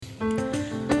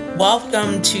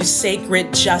Welcome to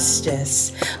Sacred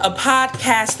Justice, a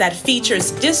podcast that features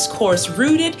discourse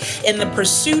rooted in the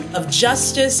pursuit of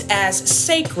justice as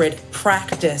sacred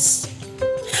practice.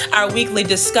 Our weekly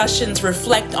discussions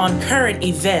reflect on current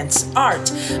events,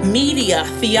 art, media,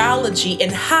 theology,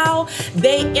 and how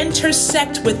they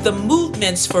intersect with the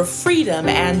movements for freedom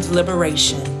and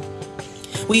liberation.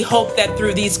 We hope that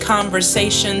through these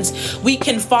conversations, we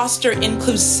can foster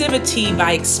inclusivity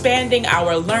by expanding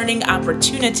our learning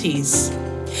opportunities.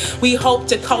 We hope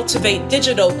to cultivate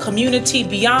digital community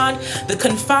beyond the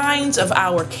confines of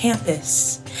our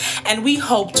campus. And we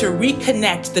hope to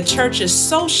reconnect the church's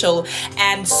social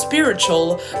and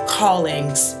spiritual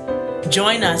callings.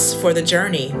 Join us for the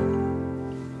journey.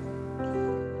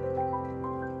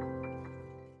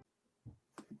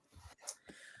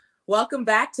 Welcome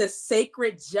back to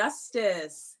Sacred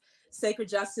Justice. Sacred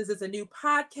Justice is a new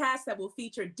podcast that will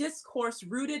feature discourse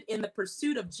rooted in the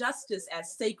pursuit of justice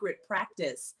as sacred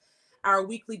practice. Our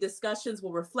weekly discussions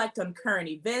will reflect on current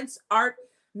events, art,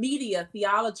 media,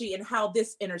 theology, and how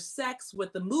this intersects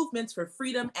with the movements for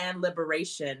freedom and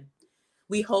liberation.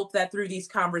 We hope that through these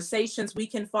conversations, we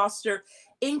can foster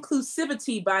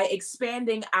inclusivity by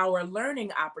expanding our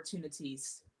learning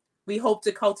opportunities. We hope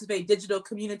to cultivate digital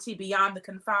community beyond the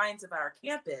confines of our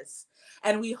campus,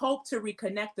 and we hope to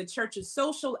reconnect the church's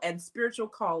social and spiritual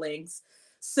callings.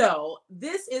 So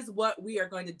this is what we are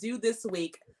going to do this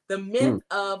week, the myth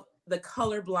of the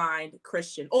colorblind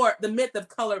Christian, or the myth of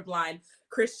colorblind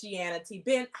Christianity.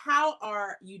 Ben, how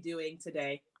are you doing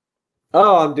today?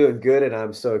 Oh, I'm doing good, and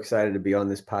I'm so excited to be on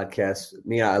this podcast.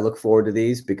 Mia, I look forward to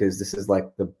these because this is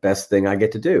like the best thing I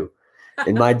get to do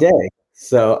in my day.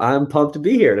 So I'm pumped to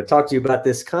be here to talk to you about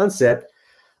this concept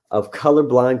of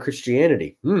colorblind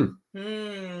Christianity.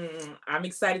 I'm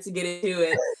excited to get into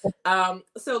it.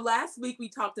 So last week we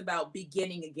talked about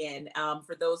beginning again.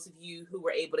 For those of you who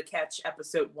were able to catch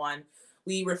episode 1,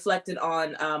 we reflected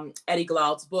on Eddie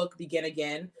Glaude's book, Begin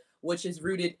Again, which is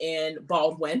rooted in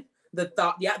Baldwin.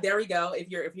 There we go. If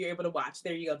you're able to watch,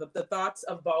 there you go. The thoughts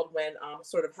of Baldwin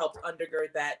sort of helped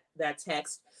undergird that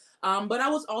text. But I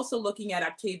was also looking at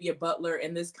Octavia Butler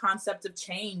and this concept of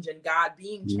change and God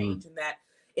being change, and that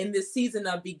in this season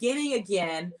of beginning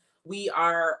again, we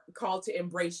are called to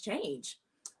embrace change.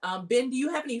 Ben, do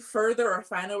you have any further or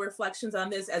final reflections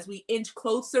on this as we inch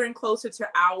closer and closer to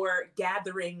our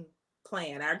gathering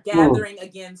plan, our gathering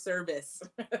again service?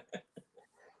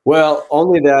 Well,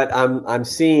 only that I'm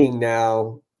seeing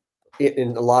now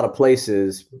in a lot of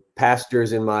places,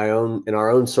 pastors in our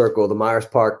own circle, the Myers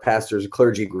Park Pastors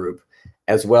Clergy Group,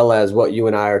 as well as what you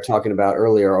and I are talking about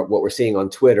earlier, what we're seeing on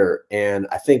Twitter. And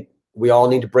I think we all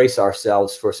need to brace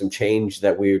ourselves for some change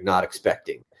that we're not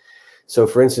expecting. So,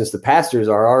 for instance, the pastors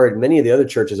many of the other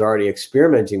churches are already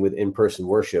experimenting with in-person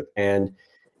worship. And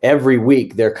every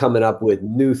week they're coming up with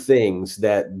new things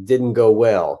that didn't go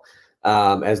well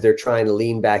as they're trying to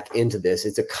lean back into this.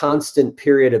 It's a constant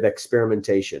period of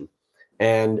experimentation.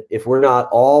 And if we're not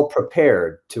all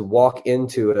prepared to walk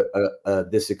into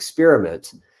this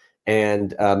experiment,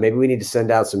 and maybe we need to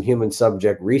send out some human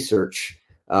subject research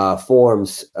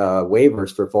forms,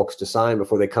 waivers for folks to sign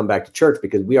before they come back to church,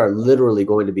 because we are literally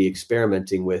going to be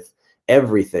experimenting with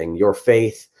everything: your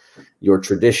faith, your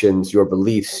traditions, your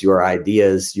beliefs, your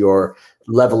ideas, your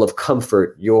level of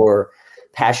comfort, your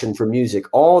passion for music.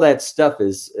 All that stuff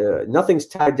is nothing's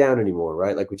tied down anymore,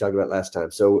 right? Like we talked about last time.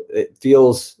 So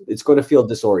it's going to feel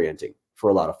disorienting for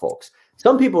a lot of folks.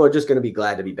 Some people are just going to be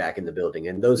glad to be back in the building,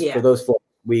 and for those folks,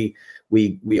 we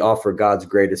offer God's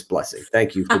greatest blessing.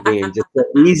 Thank you for being just so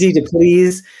easy to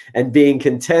please and being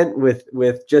content with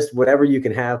just whatever you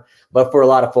can have. But for a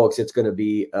lot of folks, it's going to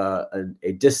be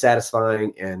a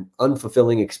dissatisfying and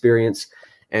unfulfilling experience.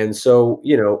 And so,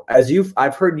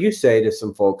 I've heard you say to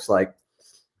some folks, like,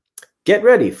 get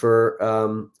ready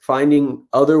for finding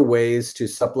other ways to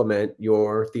supplement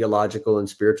your theological and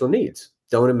spiritual needs.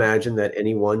 Don't imagine that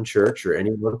any one church or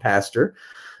any one pastor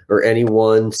or any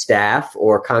one staff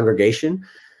or congregation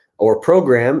or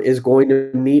program is going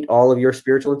to meet all of your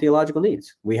spiritual and theological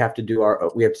needs. We have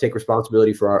to take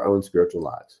responsibility for our own spiritual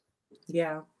lives.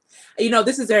 Yeah.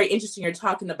 This is very interesting. You're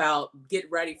talking about get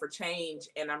ready for change.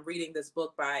 And I'm reading this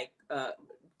book by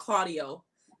Claudio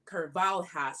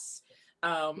Carvalhas.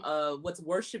 What's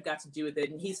worship got to do with it?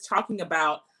 And he's talking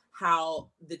about how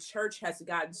the church has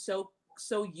gotten so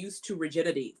used to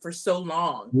rigidity for so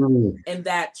long, and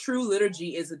that true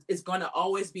liturgy is going to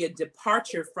always be a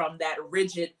departure from that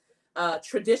rigid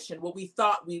tradition, what we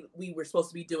thought we were supposed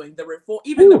to be doing. The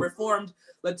Reformed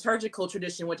liturgical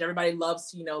tradition, which everybody loves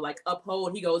to,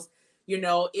 uphold. He goes,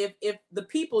 If the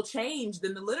people change,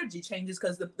 then the liturgy changes,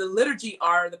 because the liturgy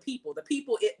are the people. The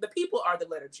people are the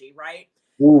liturgy, right?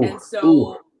 Ooh, And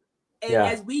so yeah.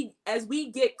 as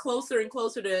we get closer and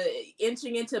closer to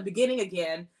inching into beginning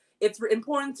again, it's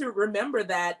important to remember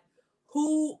that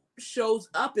who shows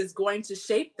up is going to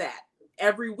shape that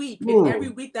every week. And every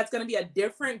week that's going to be a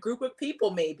different group of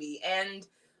people, maybe. And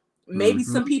maybe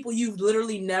some people you've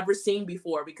literally never seen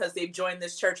before because they've joined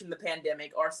this church in the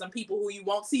pandemic, or some people who you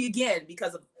won't see again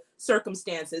because of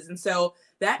circumstances. And so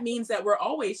that means that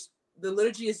the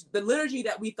liturgy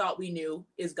that we thought we knew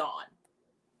is gone.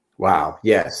 Wow.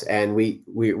 Yes. And we're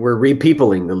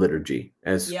repeopling the liturgy,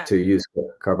 to use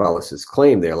Carvalhos's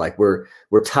claim there. Like we're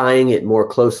tying it more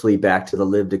closely back to the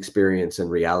lived experience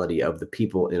and reality of the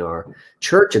people in our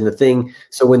church. And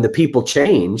so when the people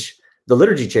change, the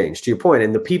liturgy changed, to your point,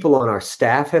 and the people on our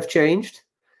staff have changed.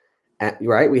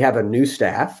 Right. We have a new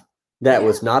staff that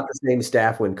was not the same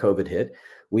staff when COVID hit.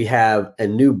 We have a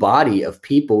new body of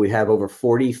people. We have over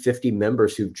 40, 50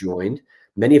 members who've joined,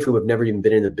 many of whom have never even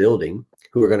been in the building,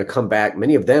 who are going to come back.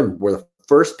 Many of them were the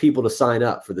first people to sign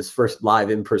up for this first live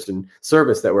in-person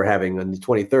service that we're having on the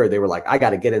 23rd. They were like, I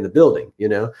got to get in the building,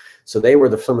 So they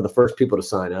were some of the first people to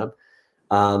sign up.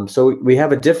 So we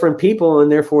have a different people, and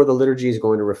therefore the liturgy is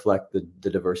going to reflect the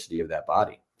diversity of that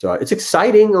body. So it's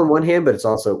exciting on one hand, but it's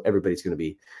also, everybody's going to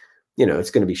be,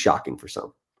 it's going to be shocking for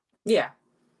some. Yeah.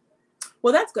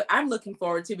 Well, that's good. I'm looking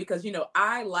forward to, because,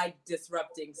 I like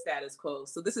disrupting status quo.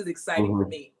 So this is exciting for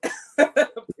me.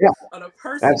 Yeah, on a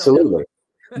personal absolutely.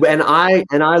 And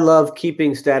I love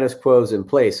keeping status quos in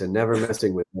place and never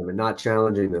messing with them and not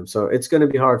challenging them. So it's going to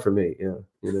be hard for me.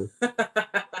 Yeah.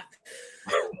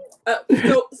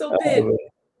 So Ben,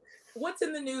 what's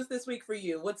in the news this week for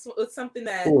you? What's something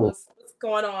what's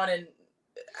going on? And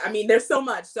I mean, there's so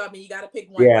much. So I mean, you got to pick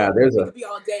one. Yeah, it could be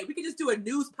all day. We could just do a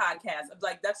news podcast. I'm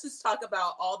like, let's just talk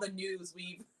about all the news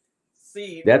we've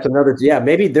seen. That's another. Yeah,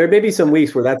 maybe there may be some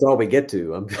weeks where that's all we get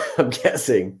to. I'm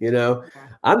guessing.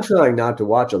 I'm trying not to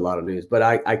watch a lot of news, but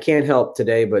I can't help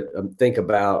today but think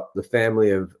about the family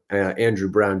of Andrew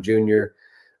Brown Jr.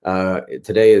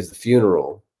 Today is the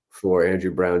funeral for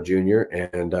Andrew Brown Jr.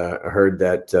 And I heard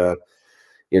that.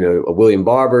 William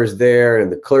Barber is there, and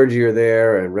the clergy are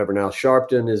there, and Reverend Al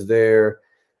Sharpton is there.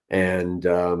 And,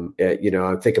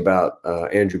 I think about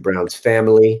Andrew Brown's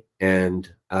family. And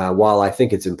while I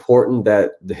think it's important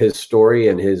that his story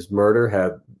and his murder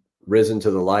have risen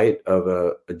to the light of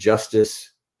a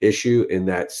justice issue in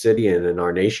that city and in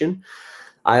our nation,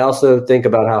 I also think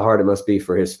about how hard it must be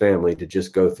for his family to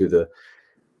just go through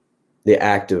the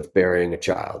act of burying a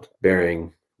child,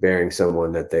 burying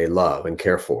someone that they love and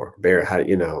care for,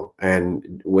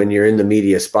 and when you're in the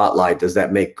media spotlight, does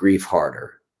that make grief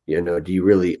harder? Are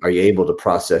you able to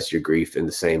process your grief in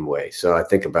the same way? So I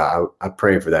think about, I'm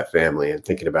praying for that family and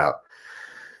thinking about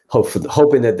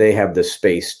hoping that they have the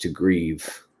space to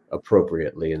grieve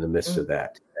appropriately in the midst of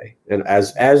that today. And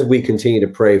as we continue to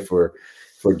pray for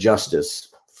justice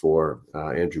for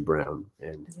Andrew Brown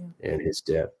and his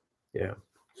death. Yeah.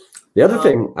 The other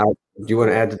thing, do you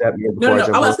want to add to that? No.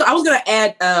 I was going to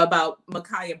add about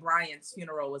Micaiah Bryant's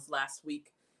funeral was last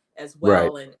week as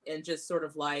well. Right. And just sort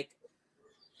of like,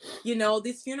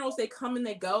 these funerals, they come and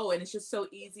they go, and it's just so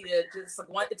easy to just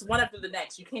it's one after the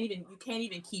next. You can't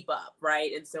even keep up.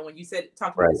 Right. And so when you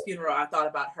talked about his funeral, I thought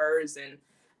about hers, and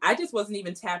I just wasn't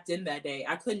even tapped in that day.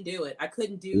 I couldn't do it. I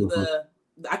couldn't do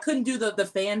the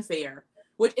fanfare.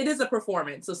 Which it is a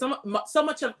performance. So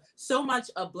so much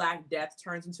of Black Death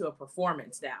turns into a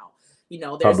performance now.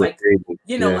 There's like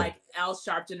Al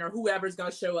Sharpton or whoever's going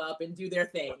to show up and do their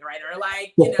thing, right? Or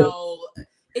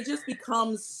it just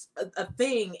becomes a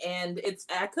thing, and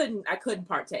I couldn't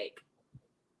partake.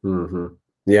 Mm-hmm.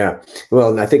 Yeah. Well,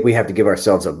 and I think we have to give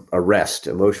ourselves a rest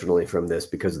emotionally from this,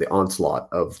 because of the onslaught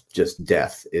of just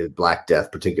death, Black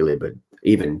Death particularly, but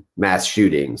even mass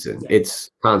shootings, and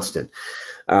it's constant.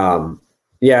 And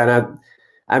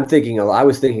I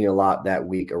was thinking a lot that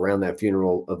week around that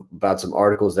funeral about some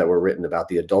articles that were written about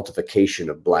the adultification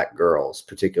of Black girls,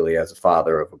 particularly as a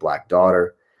father of a Black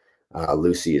daughter.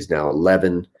 Lucy is now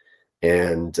 11.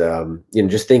 And,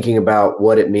 just thinking about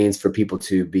what it means for people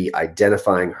to be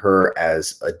identifying her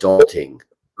as adulting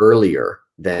earlier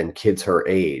than kids her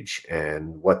age,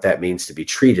 and what that means to be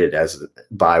treated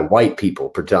by white people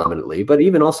predominantly, but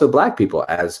even also Black people,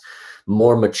 as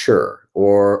more mature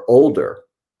or older.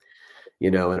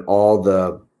 And all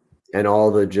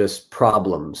the just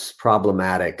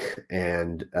problematic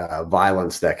and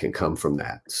violence that can come from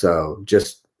that. So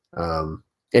just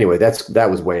anyway, that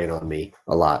was weighing on me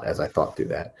a lot as I thought through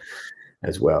that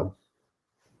as well.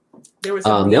 There was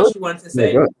something else you wanted to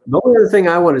say. The only other thing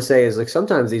I want to say is, like,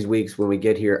 sometimes these weeks when we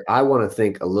get here, I want to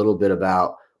think a little bit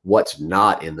about what's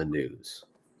not in the news.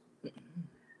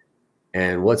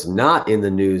 And what's not in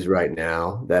the news right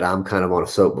now that I'm kind of on a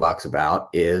soapbox about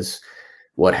is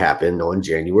what happened on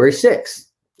January 6th.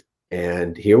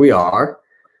 And here we are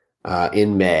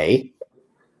in May,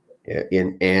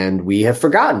 and we have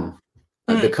forgotten.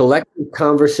 The collective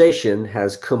conversation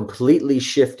has completely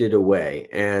shifted away.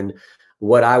 And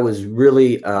what I was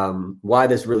really, why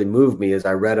this really moved me is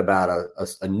I read about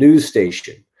a news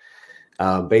station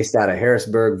based out of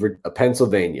Harrisburg,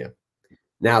 Pennsylvania.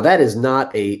 Now, that is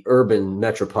not a urban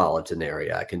metropolitan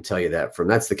area. I can tell you that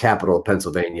that's the capital of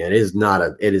Pennsylvania. It's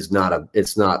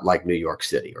not like New York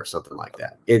City or something like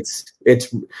that. It's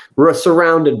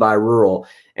surrounded by rural,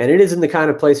 and it is in the kind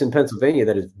of place in Pennsylvania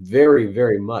that is very,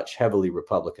 very much heavily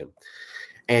Republican.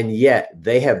 And yet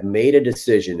they have made a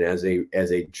decision as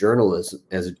a journalist,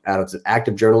 out of an act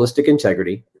of journalistic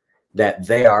integrity, that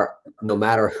they are, no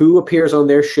matter who appears on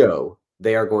their show,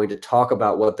 they are going to talk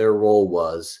about what their role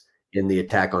was in the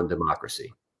attack on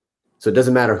democracy. So it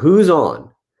doesn't matter who's on.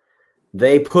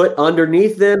 They put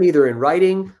underneath them, either in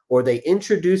writing or they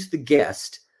introduce the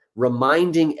guest,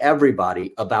 reminding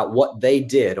everybody about what they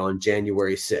did on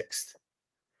January 6th.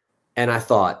 And I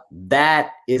thought,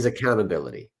 that is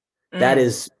accountability. That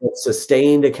is what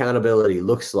sustained accountability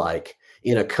looks like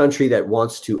in a country that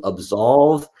wants to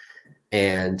absolve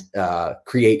and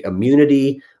create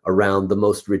immunity around the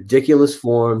most ridiculous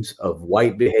forms of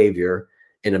white behavior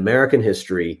in American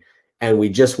history, and we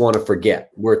just want to forget.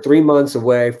 We're 3 months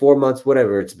away, 4 months,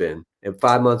 whatever it's been, and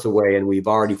 5 months away, and we've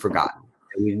already forgotten,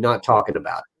 and we're not talking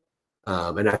about it.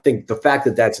 And I think the fact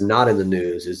that that's not in the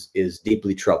news is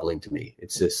deeply troubling to me.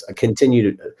 It's just a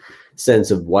continued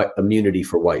sense of white immunity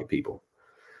for white people.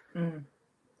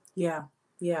 Yeah.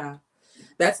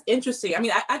 That's interesting. I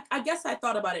mean, I guess I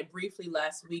thought about it briefly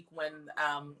last week when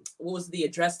what was the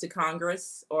address to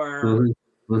Congress, or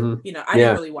you know, I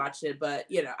didn't really watch it, but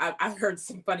you know, I heard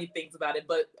some funny things about it.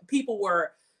 But people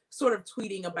were sort of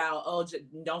tweeting about, oh,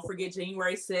 don't forget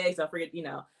January 6th, don't forget, you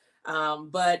know.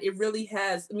 But it really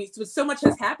has. I mean, so much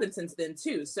has happened since then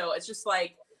too. So it's just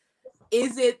like,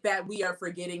 is it that we are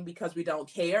forgetting because we don't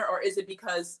care, or is it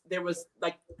because there was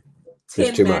like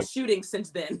 10 mass shootings since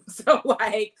then? So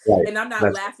like, and I'm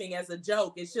not laughing as a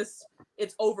joke. It's just,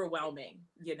 it's overwhelming,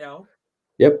 you know?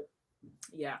 Yep.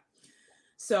 Yeah.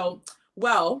 So,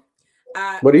 well,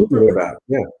 what are you thinking about?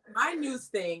 Yeah. My news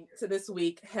thing to this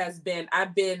week has been,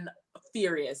 I've been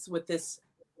furious with these,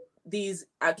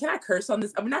 can I curse on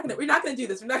this? We're not going to do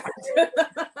this. We're not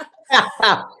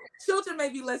gonna Children may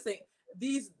be listening.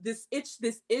 This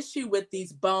issue with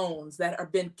these bones that are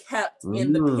been kept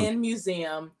in the Penn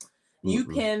Museum,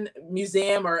 UPenn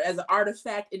Museum, or as an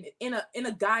artifact in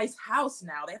a guy's house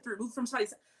now. They have to remove from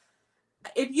somebody's.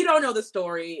 If you don't know the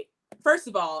story, first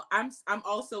of all, I'm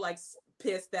also like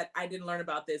pissed that I didn't learn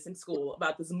about this in school,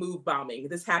 about this move bombing.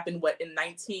 This happened in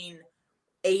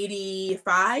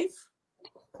 1985?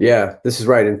 Yeah, this is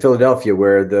right in Philadelphia,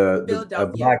 where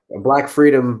Black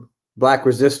freedom, Black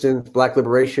resistance, Black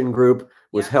liberation group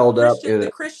was held up in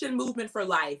the Christian Movement for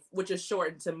Life, which is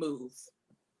shortened to MOVE.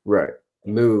 Right.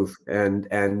 MOVE.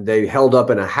 And they held up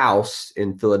in a house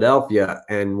in Philadelphia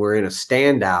and were in a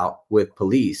standout with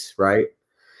police, right?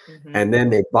 And then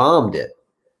they bombed it.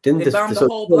 They bombed the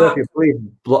whole block. Police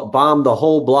bombed the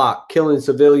whole block, killing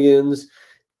civilians,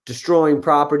 destroying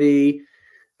property,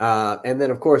 and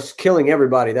then, of course, killing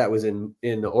everybody that was in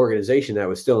the organization that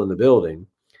was still in the building.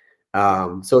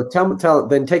 So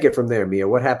then take it from there, Mia.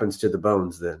 What happens to the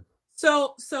bones then?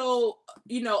 So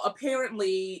you know,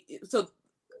 apparently,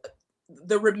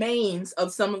 the remains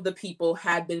of some of the people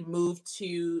had been moved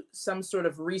to some sort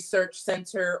of research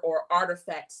center or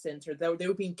artifact center. They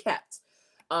were being kept.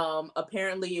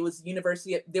 Apparently, it was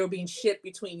they were being shipped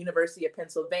between University of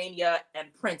Pennsylvania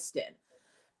and Princeton.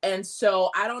 And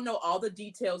so I don't know all the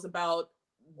details about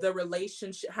the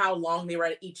relationship, how long they were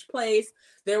at each place.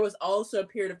 There was also a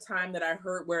period of time that I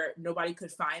heard where nobody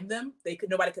could find them.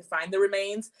 Nobody could find the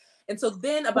remains. And so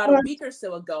then about a week or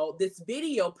so ago, this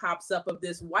video pops up of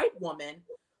this white woman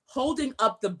holding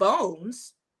up the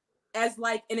bones as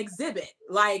like an exhibit.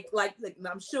 Like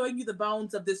I'm showing you the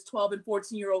bones of this 12 and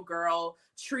 14-year-old girl,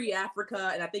 Tree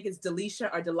Africa, and I think it's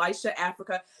Delisha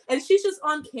Africa. And she's just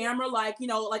on camera, like, you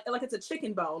know, like it's a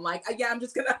chicken bone. Like, yeah, I'm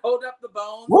just gonna hold up the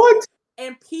bones. What?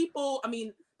 And people, I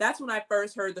mean, that's when I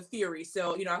first heard the theory.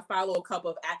 So, you know, I follow a couple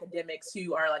of academics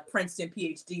who are like Princeton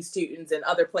PhD students and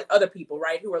other people,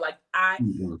 right? Who are like,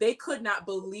 they could not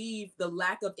believe the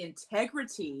lack of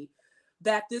integrity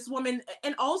that this woman,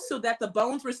 and also that the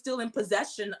bones were still in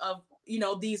possession of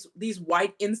these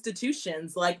white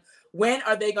institutions, like when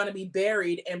are they going to be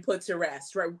buried and put to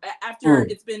rest, right? After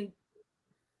it's been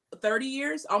 30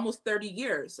 years, almost 30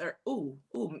 years, or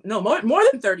no, more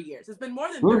than 30 years. It's been more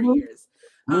than 30 years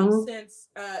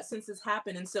since this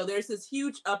happened. And so there's this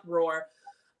huge uproar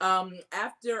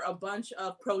after a bunch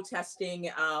of protesting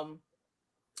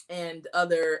and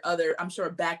other I'm sure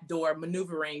backdoor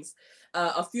maneuverings.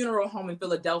 A funeral home in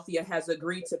Philadelphia has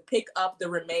agreed to pick up the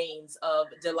remains of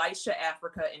Delisha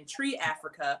Africa and Tree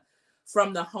Africa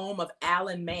from the home of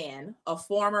Alan Mann, a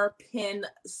former Penn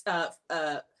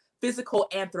physical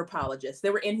anthropologist.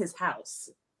 They were in his house.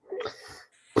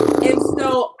 And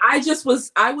so I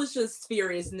was just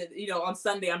furious. And, on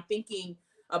Sunday, I'm thinking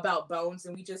about bones,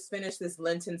 and we just finished this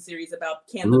Lenten series about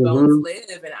can the bones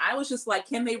live? And I was just like,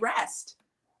 can they rest?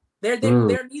 There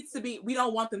needs to be, we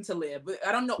don't want them to live. But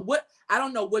I don't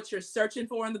know what you're searching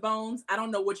for in the bones. I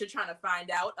don't know what you're trying to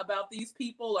find out about these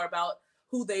people or about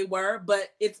who they were,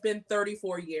 but it's been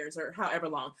 34 years or however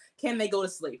long. Can they go to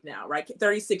sleep now, right?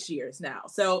 36 years now.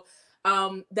 So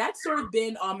that's sort of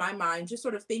been on my mind, just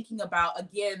sort of thinking about,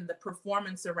 again, the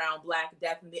performance around Black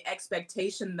death and the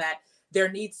expectation that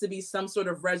there needs to be some sort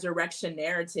of resurrection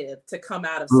narrative to come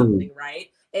out of something, right?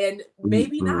 And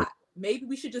maybe not. Maybe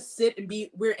we should just sit and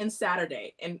we're in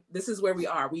Saturday, and this is where we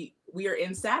are. We are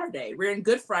in Saturday. We're in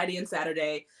Good Friday and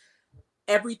Saturday.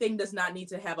 Everything does not need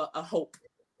to have a hope.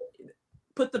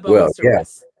 Put the bones to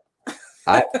rest.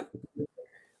 I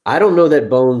don't know that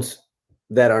bones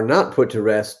that are not put to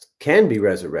rest can be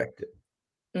resurrected.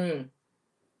 And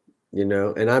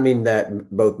I mean that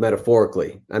both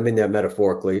metaphorically. I mean that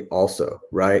metaphorically also,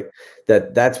 right?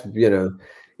 That's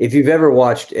if you've ever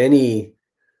watched any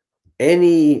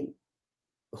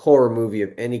horror movie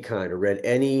of any kind or read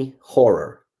any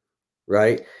horror,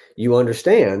 right? You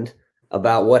understand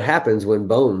about what happens when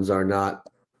bones are not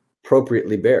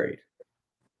appropriately buried.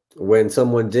 When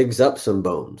someone digs up some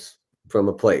bones from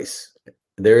a place,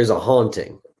 there is a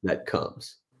haunting that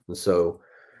comes. And so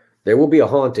there will be a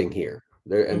haunting here.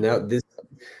 And now this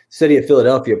city of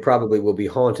Philadelphia probably will be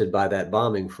haunted by that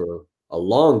bombing for a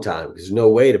long time. There's no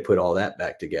way to put all that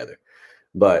back together.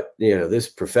 But, this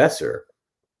professor,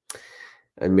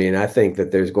 I mean, I think that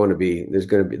there's going to be,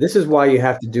 this is why you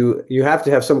have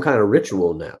to have some kind of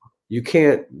ritual now. You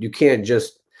can't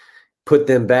just put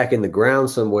them back in the ground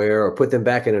somewhere or put them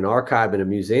back in an archive in a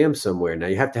museum somewhere. Now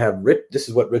you have to have, this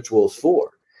is what ritual is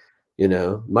for,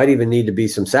 might even need to be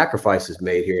some sacrifices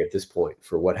made here at this point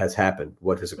for what has happened,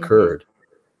 what has occurred.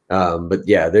 But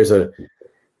yeah,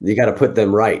 you got to put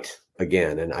them right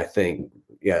again. And I think,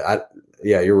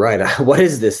 you're right. What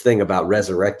is this thing about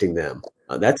resurrecting them?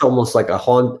 That's almost like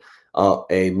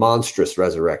a monstrous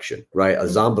resurrection, right? A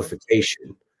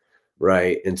zombification,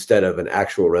 right? Instead of an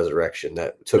actual resurrection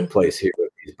that took place here with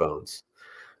these bones,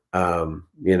 and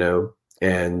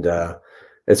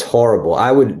it's horrible.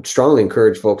 I would strongly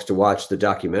encourage folks to watch the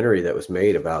documentary that was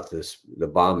made about the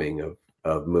bombing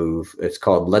of MOVE. It's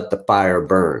called Let the Fire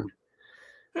Burn.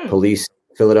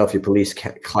 Philadelphia police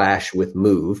clash with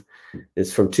MOVE.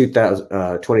 It's from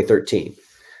 2013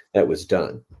 that was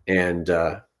done. And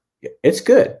it's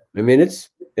good. I mean,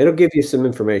 it'll give you some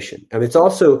information. I mean, it's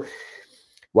also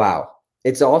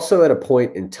at a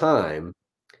point in time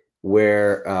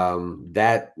where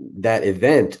that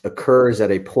event occurs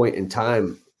at a point in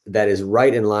time that is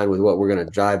right in line with what we're going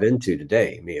to dive into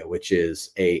today, Mia, which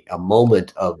is a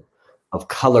moment of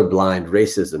colorblind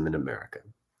racism in America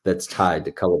that's tied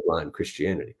to colorblind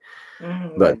Christianity.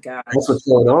 But that's what's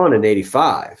going on in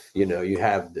 85. You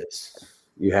have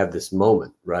this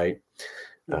moment, right?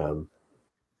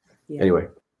 Anyway.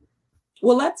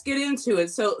 Well, let's get into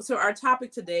it. So our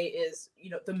topic today is,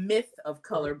 the myth of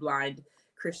colorblind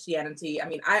Christianity. I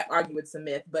mean, I argue it's a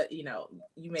myth, but you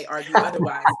may argue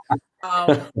otherwise.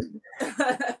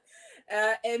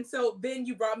 And so, Ben,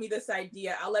 you brought me this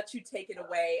idea. I'll let you take it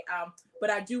away. But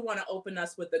I do want to open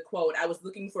us with a quote. I was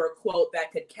looking for a quote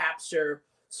that could capture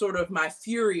sort of my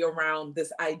fury around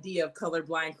this idea of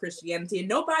colorblind Christianity. And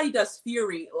nobody does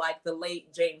fury like the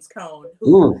late James Cone,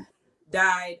 who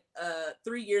died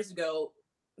 3 years ago,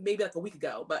 maybe like a week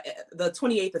ago, but the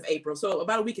 28th of April. So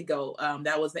about a week ago,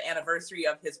 that was the anniversary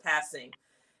of his passing.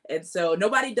 And so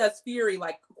nobody does fury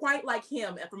quite like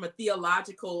him from a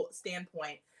theological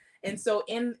standpoint. And so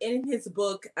in his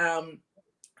book,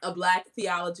 A Black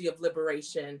Theology of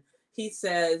Liberation, he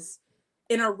says,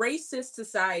 in a racist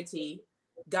society,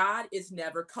 God is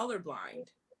never colorblind.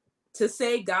 To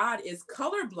say God is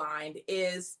colorblind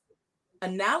is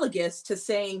analogous to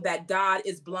saying that God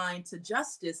is blind to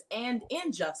justice and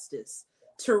injustice,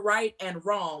 to right and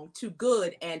wrong, to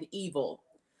good and evil.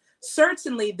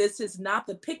 Certainly, this is not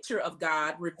the picture of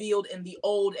God revealed in the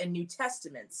Old and New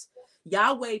Testaments.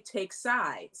 Yahweh takes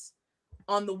sides.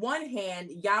 On the one hand,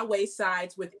 Yahweh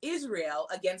sides with Israel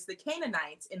against the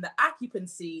Canaanites in the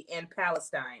occupancy in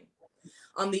Palestine.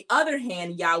 On the other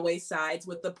hand, Yahweh sides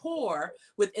with the poor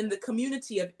within the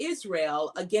community of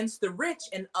Israel against the rich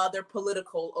and other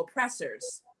political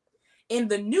oppressors. In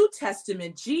the New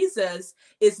Testament, Jesus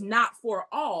is not for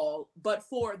all, but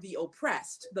for the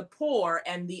oppressed, the poor,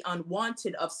 and the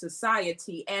unwanted of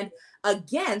society, and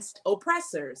against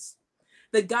oppressors.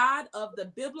 The God of the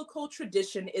biblical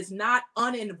tradition is not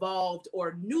uninvolved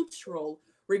or neutral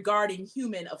regarding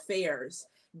human affairs.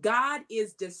 God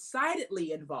is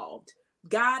decidedly involved.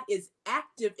 God is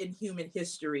active in human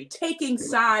history, taking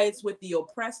sides with the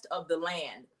oppressed of the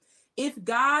land. If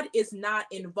God is not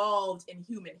involved in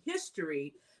human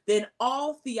history, then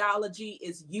all theology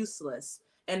is useless,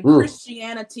 and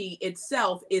Christianity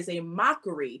itself is a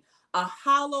mockery, a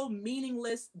hollow,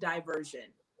 meaningless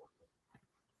diversion.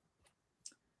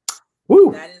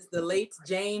 Woo. That is the late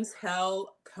James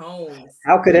Hell Combs.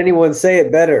 How could anyone say it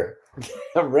better?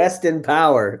 Rest in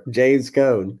power, James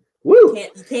Cone. Woo! You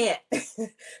can't.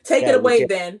 Take it away,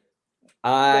 Ben.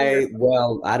 I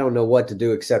don't know what to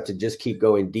do except to just keep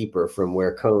going deeper from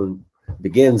where Cone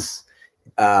begins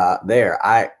there.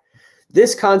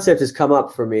 This concept has come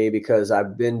up for me because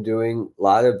I've been doing a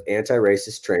lot of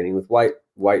anti-racist training with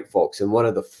white folks. And one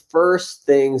of the first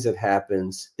things that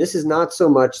happens, this is not so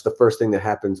much the first thing that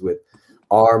happens with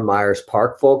our Myers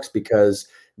Park folks, because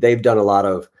they've done a lot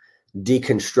of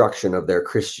deconstruction of their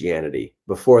Christianity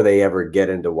before they ever get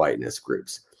into whiteness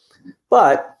groups.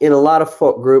 But in a lot of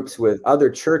folk groups with other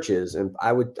churches, and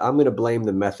I'm going to blame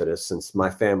the Methodists since my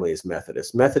family is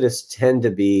Methodist. Methodists tend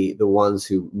to be the ones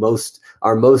who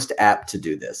are most apt to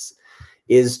do this,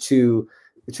 is to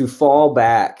fall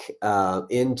back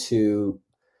into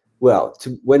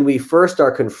when we first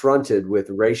are confronted with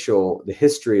the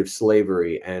history of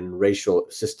slavery and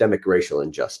systemic racial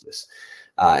injustice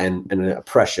and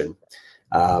oppression.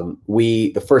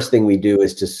 The first thing we do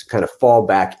is to kind of fall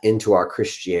back into our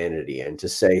Christianity and to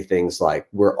say things like,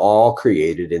 we're all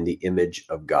created in the image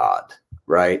of God,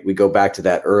 right? We go back to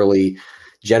that early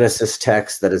Genesis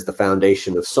text that is the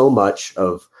foundation of so much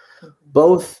of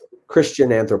both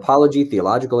Christian anthropology,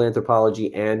 theological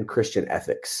anthropology, and Christian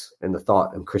ethics and the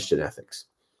thought of Christian ethics.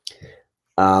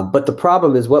 But the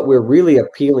problem is what we're really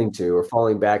appealing to or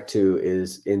falling back to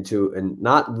is into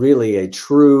not really a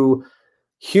true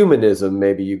humanism,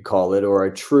 maybe you'd call it, or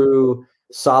a true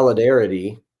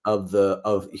solidarity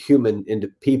of human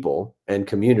people and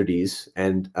communities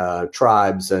and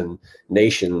tribes and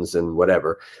nations and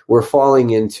whatever. We're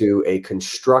falling into a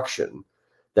construction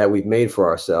that we've made for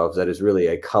ourselves that is really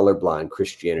a colorblind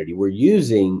Christianity. We're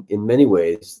using, in many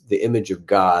ways, the image of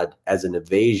God as an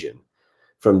evasion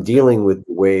from dealing with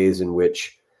the ways in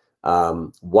which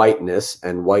whiteness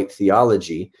and white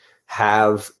theology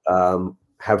have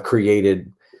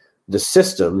created the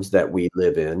systems that we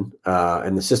live in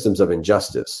and the systems of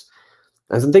injustice.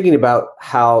 As I'm thinking about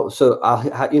I'll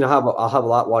have a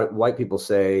lot of white people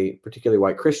say, particularly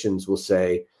white Christians will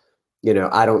say,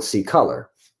 I don't see color,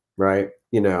 right?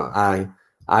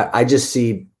 I just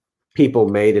see people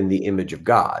made in the image of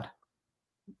God.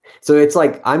 So it's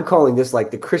like, I'm calling this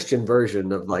like the Christian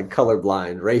version of like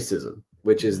colorblind racism,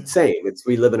 which is the same.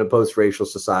 We live in a post-racial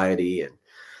society.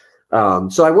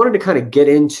 And so I wanted to kind of get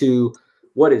into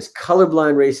what is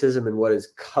colorblind racism and what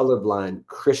is colorblind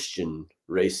Christian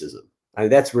racism. I mean,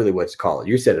 that's really what it's called.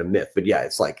 You said a myth, but yeah,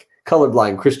 it's like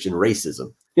colorblind Christian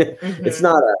racism. It's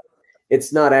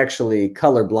not actually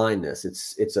color blindness.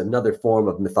 It's another form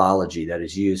of mythology that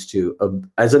is used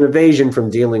as an evasion from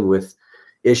dealing with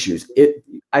issues.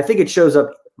 I think it shows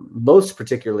up most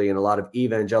particularly in a lot of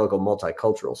evangelical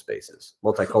multicultural spaces. I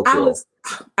was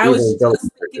just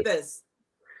thinking this.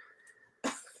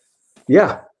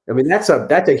 Yeah. I mean, that's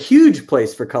a huge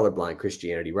place for colorblind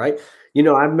Christianity, right? I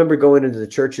remember going into the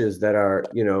churches that are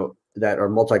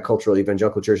multicultural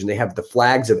evangelical churches, and they have the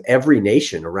flags of every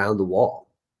nation around the wall,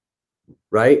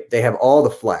 right? They have all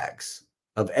the flags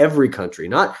of every country,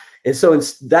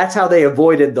 that's how they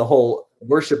avoided the whole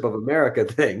worship of America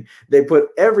thing. They put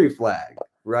every flag,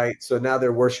 right? So now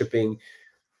they're worshiping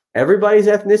everybody's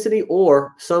ethnicity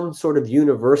or some sort of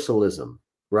universalism,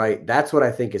 right? That's what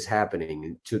I think is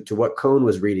happening. To what Cone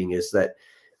was reading is that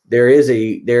there is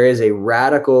a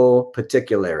radical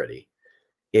particularity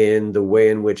in the way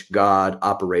in which God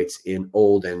operates in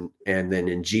Old and then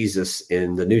in Jesus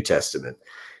in the New Testament.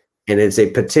 And it's a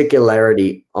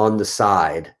particularity on the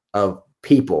side of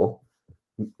people,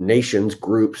 nations,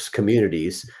 groups,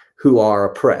 communities who are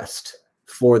oppressed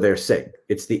for their sake.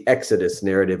 It's the Exodus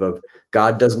narrative of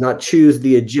God does not choose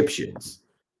the Egyptians.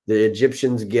 The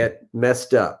Egyptians get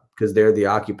messed up because they're the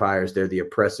occupiers, they're the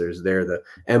oppressors, they're the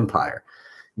empire.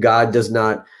 God does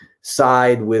not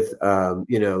side with, God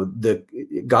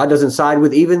doesn't side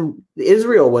with even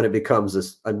Israel when it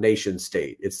becomes a nation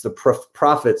state. It's the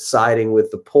prophets siding with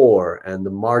the poor and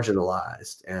the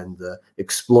marginalized and the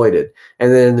exploited.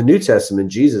 And then in the New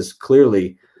Testament, Jesus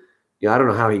clearly, I don't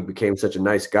know how he became such a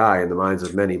nice guy in the minds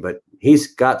of many, but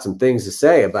he's got some things to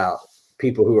say about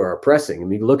people who are oppressing. I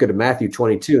mean, look at Matthew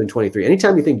 22 and 23.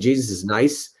 Anytime you think Jesus is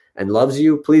nice and loves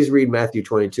you, please read Matthew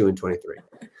 22 and 23.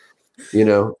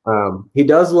 He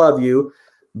does love you,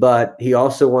 but he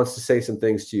also wants to say some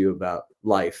things to you about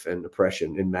life and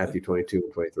oppression in Matthew 22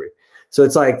 and 23. So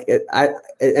it's like,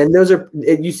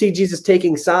 you see Jesus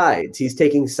taking sides. He's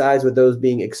taking sides with those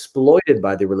being exploited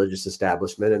by the religious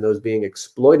establishment and those being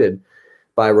exploited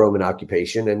by Roman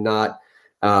occupation, and not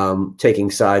taking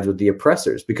sides with the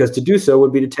oppressors, because to do so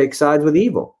would be to take sides with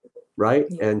evil, right?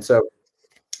 Yeah. And so,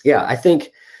 I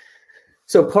think,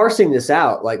 so parsing this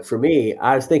out, like for me,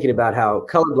 I was thinking about how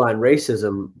colorblind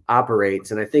racism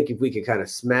operates. And I think if we could kind of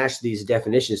smash these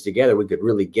definitions together, we could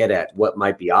really get at what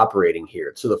might be operating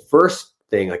here. So the first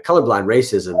thing, like colorblind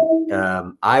racism,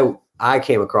 I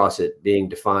came across it being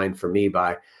defined for me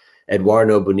by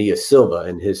Eduardo Bonilla Silva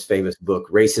in his famous book,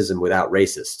 Racism Without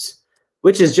Racists,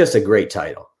 which is just a great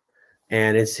title.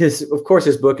 And his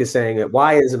book is saying that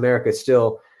why is America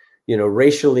still,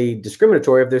 racially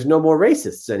discriminatory if there's no more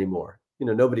racists anymore?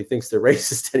 Nobody thinks they're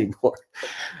racist anymore.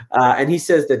 And he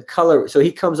says that so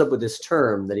he comes up with this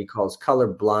term that he calls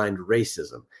colorblind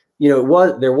racism.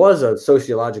 There was a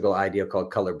sociological idea called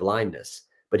color blindness,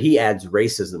 but he adds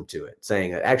racism to it,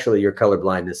 saying that actually your color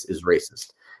blindness is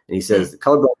racist. And he says that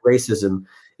colorblind racism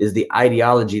is the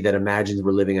ideology that imagines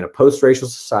we're living in a post-racial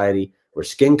society where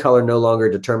skin color no longer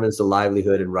determines the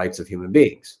livelihood and rights of human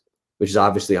beings, which is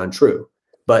obviously untrue.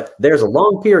 But there's a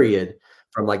long period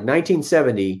from like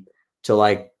 1970 to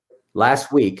like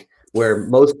last week where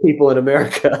most people in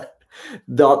America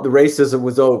thought the racism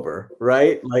was over,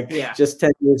 right? Like just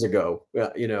 10 years ago,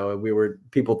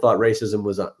 people thought racism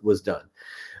was done.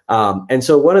 And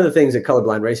so one of the things that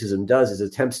colorblind racism does is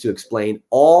attempts to explain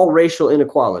all racial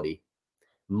inequality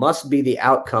must be the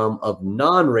outcome of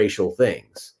non-racial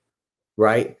things,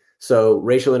 right? So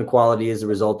racial inequality is a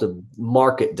result of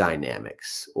market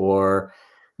dynamics or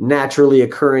naturally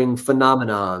occurring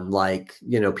phenomenon like,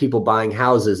 people buying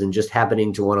houses and just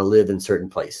happening to want to live in certain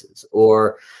places,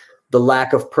 or the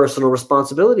lack of personal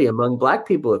responsibility among Black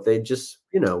people if they just,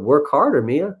 work harder,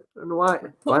 Mia. I don't know why.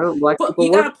 Why don't Black people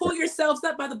You got to pull yourselves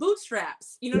up by the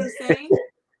bootstraps. You know what I'm saying?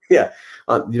 Yeah.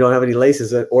 You don't have any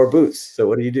laces or boots. So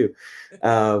what do you do?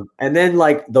 And then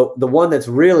like the one that's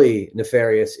really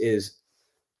nefarious is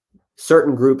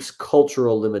certain groups'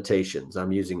 cultural limitations.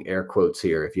 I'm using air quotes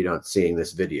here if you're not seeing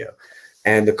this video.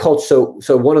 And the culture.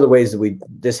 So one of the ways that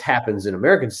this happens in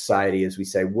American society is we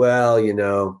say, well,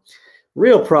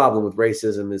 real problem with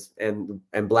racism is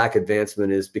and Black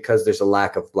advancement is because there's a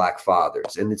lack of Black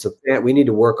fathers, and we need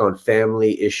to work on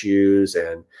family issues,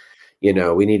 and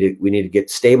we need to get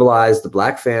stabilized the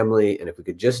Black family, and if we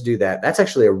could just do that, that's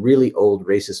actually a really old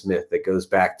racist myth that goes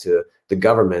back to the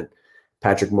government,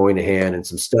 Patrick Moynihan, and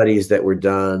some studies that were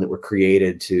done that were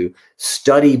created to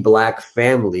study Black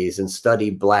families and study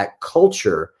Black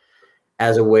culture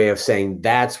as a way of saying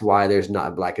that's why there's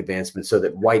not Black advancement, so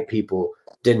that white people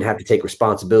didn't have to take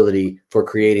responsibility for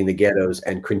creating the ghettos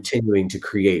and continuing to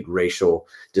create racial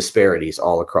disparities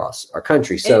all across our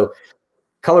country. So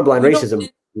colorblind racism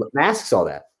masks all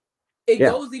that. It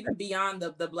goes even beyond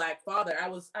the Black father.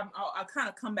 I'll kind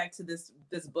of come back to this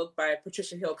book by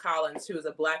Patricia Hill Collins, who is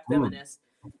a Black feminist.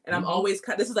 And I'm always,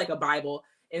 this is like a Bible.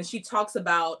 And she talks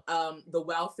about the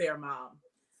welfare mom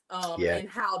and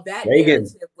how that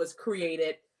narrative was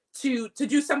created to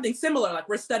do something similar. Like,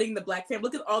 we're studying the Black family.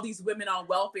 Look at all these women on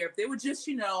welfare. If they would just,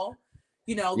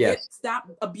 stop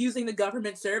abusing the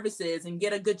government services and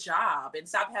get a good job and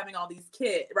stop having all these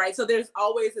kids, right? So there's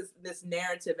always this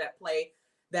narrative at play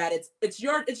that it's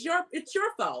your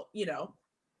fault,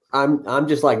 I'm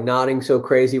just like nodding so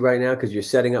crazy right now because you're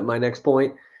setting up my next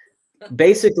point.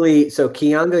 Basically, so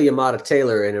Keeanga-Yamahtta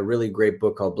Taylor, in a really great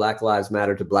book called Black Lives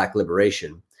Matter to Black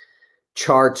Liberation,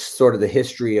 charts sort of the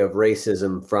history of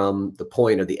racism from the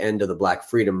point of the end of the Black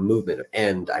freedom movement, the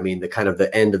end of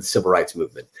the civil rights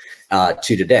movement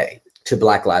to today, to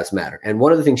Black Lives Matter. And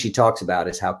one of the things she talks about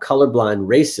is how colorblind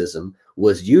racism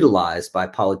was utilized by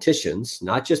politicians,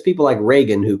 not just people like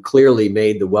Reagan, who clearly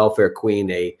made the welfare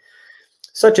queen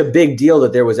such a big deal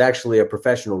that there was actually a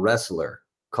professional wrestler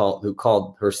who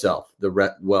called herself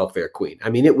the welfare queen. I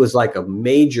mean, it was like a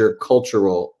major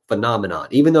cultural phenomenon,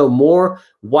 even though more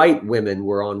white women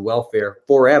were on welfare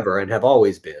forever and have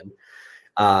always been.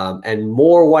 And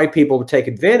more white people would take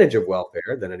advantage of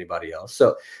welfare than anybody else.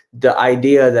 So the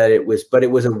idea that it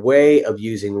was a way of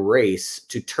using race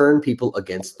to turn people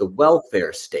against the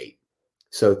welfare state.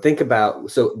 So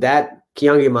that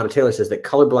Keeanga-Yamahtta Taylor says that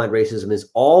colorblind racism is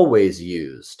always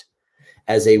used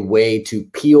as a way to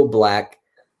peel black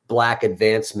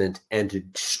advancement and to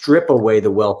strip away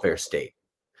the welfare state.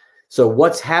 So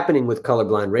what's happening with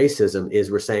colorblind racism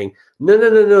is we're saying, no,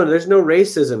 there's no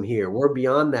racism here. We're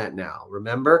beyond that now,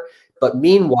 remember? But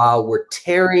meanwhile, we're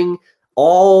tearing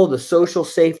all the social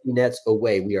safety nets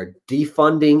away. We are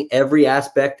defunding every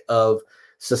aspect of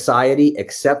society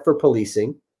except for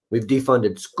policing. We've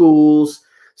defunded schools,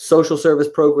 social service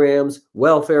programs,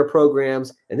 welfare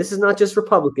programs. And this is not just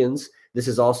Republicans. This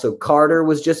is also Carter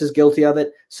was just as guilty of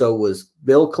it. So was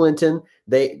Bill Clinton.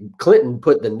 Clinton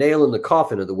put the nail in the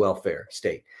coffin of the welfare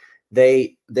state.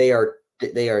 They are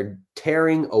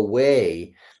tearing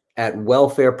away at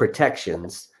welfare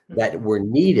protections that were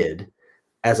needed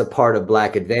as a part of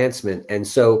black advancement. And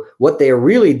so what they are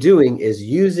really doing is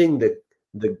using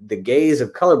the gaze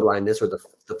of colorblindness, or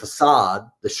the facade,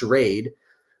 the charade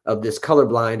of this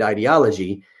colorblind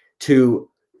ideology, to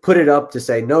put it up to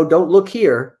say, no, don't look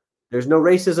here. There's no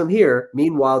racism here.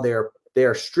 Meanwhile, they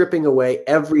are stripping away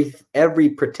every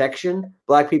protection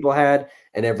black people had,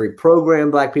 and every program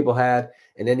black people had,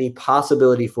 and any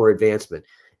possibility for advancement.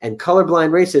 And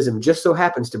colorblind racism just so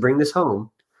happens to bring this home.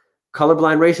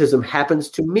 Colorblind racism happens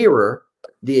to mirror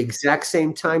the exact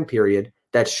same time period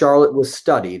that Charlotte was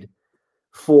studied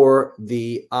for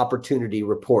the opportunity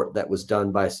report that was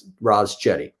done by Roz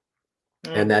Chetty.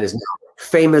 And that is now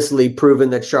famously proven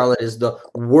that Charlotte is the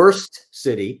worst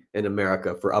city in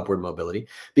America for upward mobility,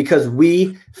 because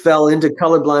we fell into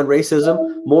colorblind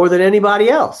racism more than anybody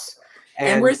else.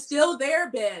 And we're still there,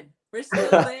 Ben. We're still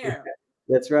there.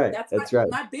 That's right. That's right.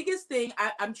 My biggest thing,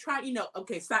 I'm trying,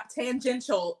 okay, stop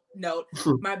tangential note.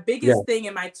 My biggest thing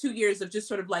in my 2 years of just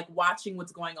sort of like watching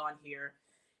what's going on here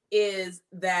is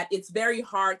that it's very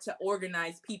hard to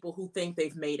organize people who think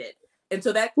they've made it. And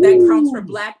so that counts for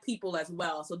Black people as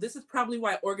well. So this is probably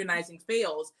why organizing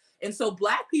fails. And so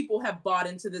Black people have bought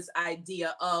into this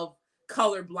idea of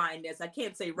color blindness. I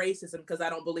can't say racism because I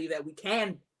don't believe that we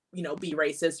can, be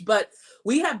racist, but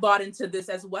we have bought into this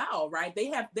as well, right? They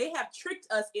have tricked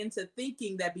us into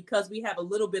thinking that because we have a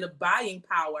little bit of buying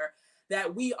power,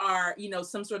 that we are,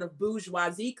 some sort of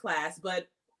bourgeoisie class. But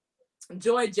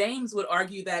Joy James would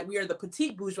argue that we are the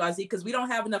petite bourgeoisie because we don't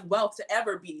have enough wealth to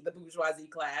ever be the bourgeoisie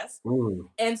class.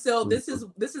 And so this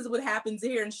is what happens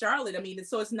here in Charlotte. I mean,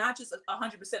 so it's not just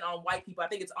 100% on white people. I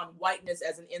think it's on whiteness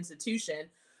as an institution.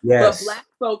 Yes. But Black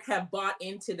folk have bought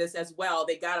into this as well.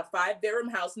 They got a 5-bedroom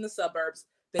house in the suburbs.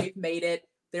 They've made it.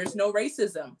 There's no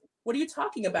racism. What are you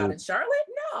talking about in Charlotte?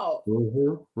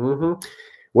 No.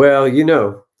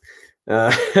 Well,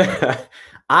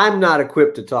 I'm not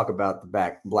equipped to talk about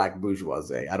the Black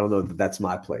bourgeoisie. I don't know that that's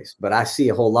my place, but I see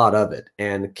a whole lot of it.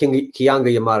 And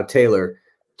Keeanga-Yamahtta Taylor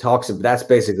that's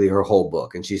basically her whole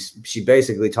book. And she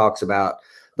basically talks about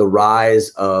the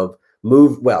rise of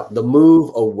the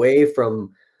move away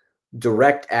from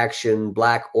direct action,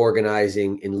 Black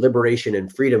organizing in liberation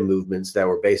and freedom movements that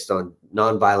were based on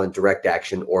nonviolent direct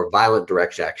action or violent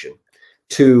direct action,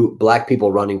 to Black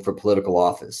people running for political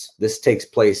office. This takes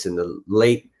place in the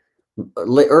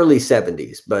early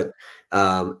 70s, but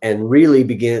and really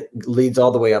leads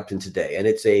all the way up to today. And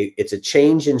it's a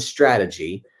change in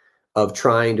strategy of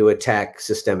trying to attack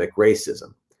systemic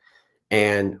racism.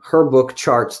 And her book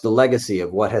charts the legacy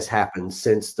of what has happened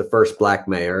since the first Black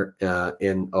mayor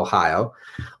in Ohio,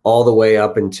 all the way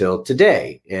up until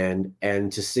today, and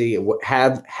to see what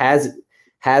has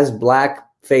Black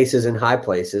faces in high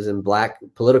places and Black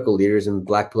political leaders and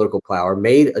Black political power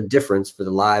made a difference for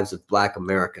the lives of Black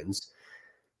Americans.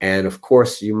 And of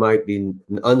course, you might be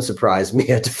unsurprised,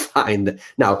 Mia, to find that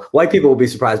now white people will be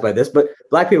surprised by this, but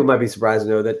Black people might be surprised to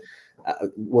know that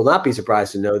will not be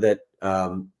surprised to know that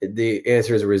the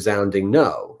answer is a resounding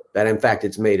no, that in fact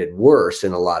it's made it worse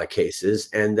in a lot of cases.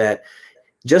 And that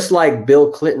just like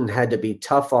Bill Clinton had to be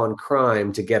tough on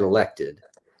crime to get elected,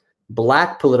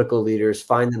 Black political leaders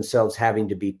find themselves having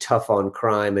to be tough on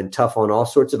crime and tough on all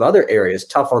sorts of other areas,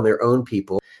 tough on their own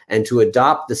people, and to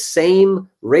adopt the same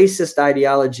racist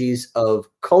ideologies of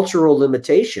cultural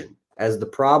limitation as the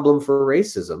problem for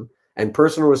racism and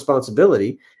personal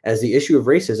responsibility as the issue of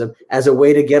racism as a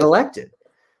way to get elected,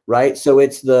 right? So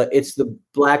it's the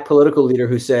Black political leader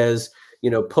who says,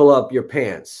 pull up your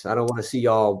pants. I don't want to see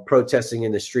y'all protesting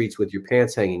in the streets with your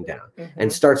pants hanging down,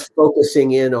 and starts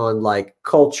focusing in on like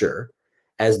culture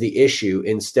as the issue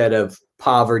instead of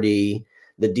poverty,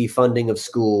 the defunding of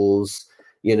schools,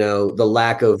 the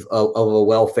lack of a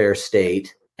welfare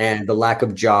state and the lack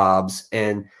of jobs.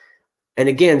 And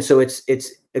again, so it's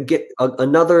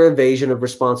another evasion of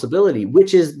responsibility,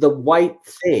 which is the white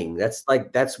thing.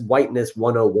 That's whiteness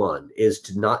 101, is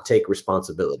to not take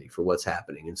responsibility for what's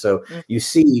happening. And so you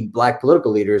see Black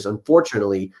political leaders,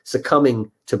 unfortunately,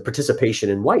 succumbing to participation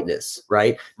in whiteness,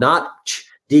 right? Not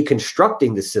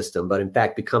deconstructing the system, but in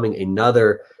fact becoming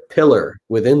another pillar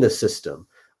within the system,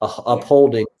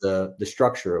 upholding the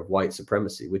structure of white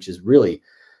supremacy, which is really,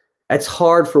 it's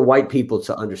hard for white people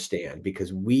to understand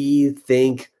because we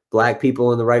think Black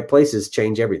people in the right places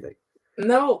change everything.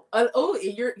 No.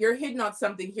 You're hitting on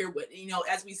something here with,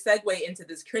 as we segue into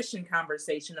this Christian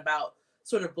conversation about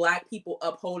sort of Black people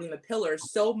upholding the pillars,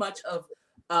 so much of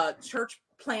church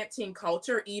planting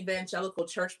culture, evangelical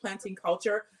church planting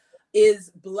culture,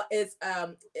 is a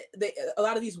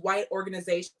lot of these white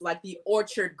organizations like the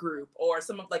Orchard Group or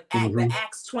some of like the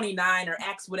Acts 29 or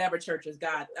Acts whatever churches.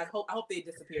 God, I hope they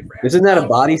disappeared forever. Isn't that a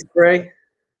body spray?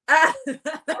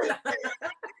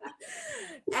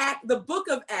 The Book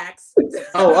of Acts.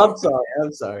 Oh,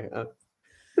 I'm sorry.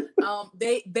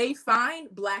 They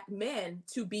find Black men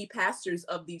to be pastors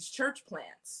of these church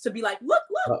plants, to be like, look,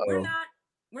 we're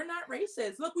not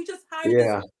racist. Look, we just hired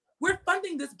this. We're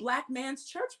funding this Black man's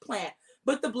church plant,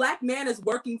 but the Black man is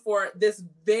working for this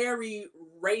very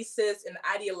racist and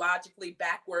ideologically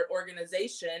backward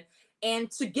organization.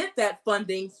 And to get that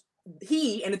funding,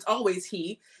 and it's always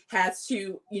he, has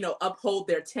to, uphold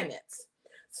their tenets.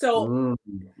 So,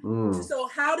 so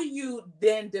how do you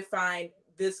then define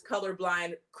this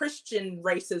colorblind Christian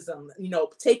racism?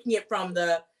 Taking it from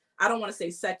I don't want to say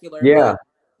secular. Yeah.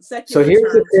 Secular. So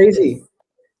here's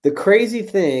the crazy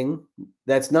thing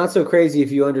that's not so crazy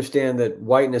if you understand that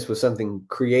whiteness was something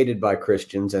created by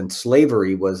Christians, and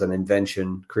slavery was an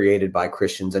invention created by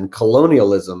Christians, and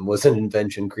colonialism was an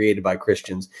invention created by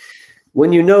Christians.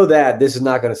 When you know that, this is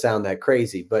not going to sound that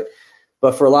crazy, but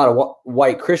for a lot of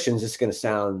white Christians, it's going to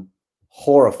sound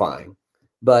horrifying.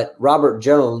 But Robert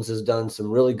Jones has done some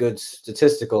really good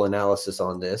statistical analysis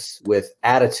on this with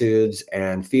attitudes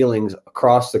and feelings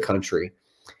across the country.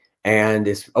 And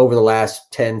it's over the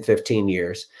last 10, 15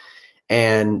 years.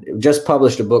 And just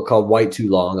published a book called White Too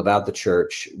Long about the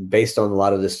church based on a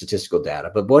lot of the statistical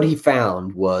data. But what he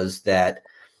found was that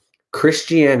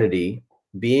Christianity,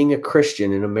 being a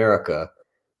Christian in America,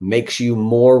 makes you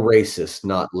more racist,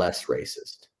 not less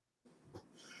racist.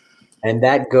 And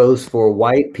that goes for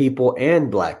white people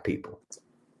and Black people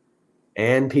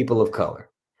and people of color.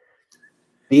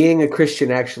 Being a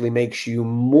Christian actually makes you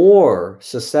more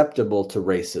susceptible to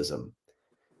racism.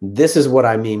 This is what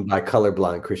I mean by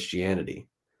colorblind Christianity.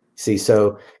 See,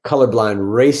 so colorblind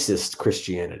racist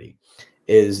Christianity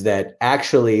is that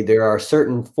actually there are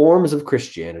certain forms of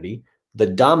Christianity, the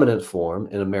dominant form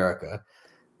in America.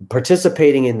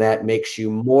 Participating in that makes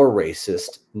you more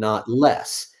racist, not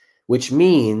less, which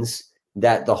means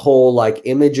that the whole like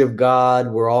image of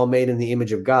God, we're all made in the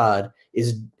image of God,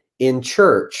 is in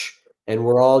church, and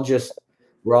we're all just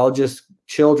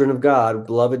children of God,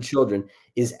 beloved children,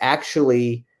 is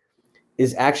actually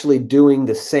doing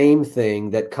the same thing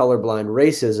that colorblind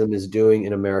racism is doing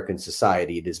in American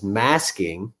society. It is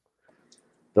masking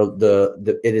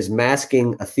it is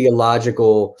masking a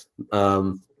theological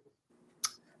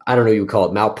I don't know, you would call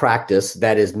it malpractice,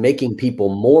 that is making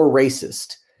people more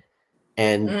racist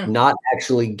and not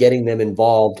actually getting them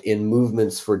involved in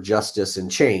movements for justice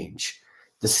and change.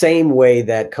 The same way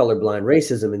that colorblind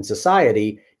racism in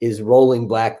society is rolling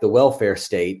back the welfare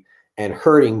state and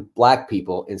hurting Black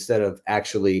people instead of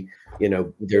actually,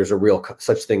 there's a real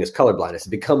such thing as colorblindness.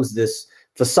 It becomes this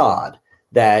facade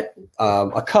that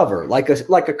a cover, like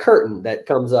a curtain that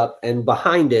comes up, and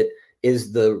behind it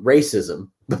is the racism,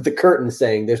 but the curtain is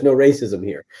saying there's no racism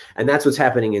here. And that's what's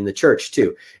happening in the church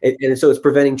too. And so it's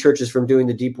preventing churches from doing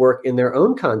the deep work in their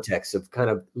own context of kind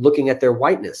of looking at their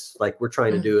whiteness, like we're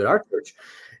trying to do at our church.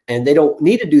 And they don't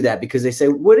need to do that because they say,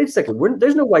 wait a second,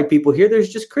 there's no white people here. There's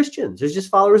just Christians. There's just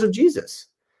followers of Jesus.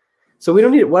 So we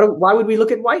don't need it. Why would we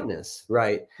look at whiteness?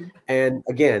 Right. And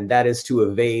again, that is to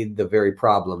evade the very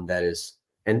problem that is.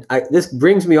 And this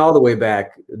brings me all the way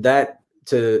back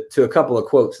to a couple of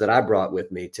quotes that I brought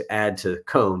with me to add to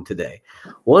Cone today.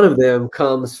 One of them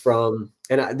comes from,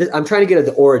 and I'm trying to get at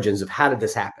the origins of how did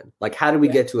this happen? Like, how did we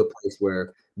get to a place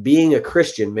where being a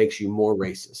Christian makes you more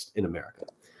racist in America?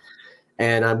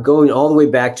 And I'm going all the way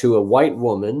back to a white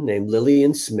woman named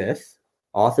Lillian Smith,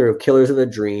 author of Killers of the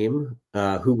Dream,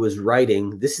 who was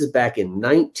writing, this is back in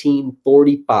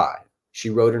 1945. She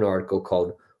wrote an article called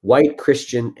The White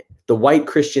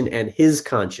Christian and His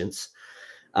Conscience,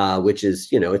 which is,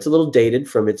 it's a little dated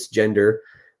from its gender,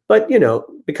 but,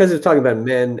 because it's talking about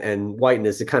men and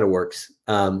whiteness, it kind of works.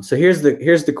 So here's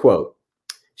the quote.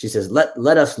 She says,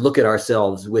 let us look at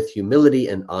ourselves with humility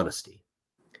and honesty.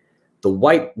 The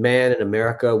white man in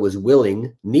America was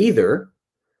willing neither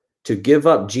to give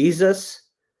up Jesus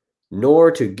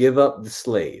nor to give up the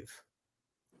slave.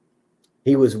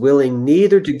 He was willing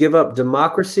neither to give up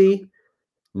democracy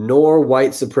nor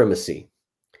white supremacy.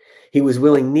 He was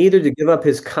willing neither to give up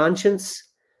his conscience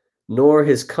nor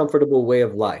his comfortable way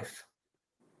of life.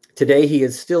 Today, he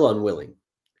is still unwilling,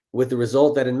 with the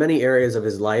result that in many areas of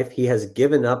his life, he has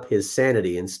given up his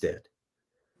sanity instead.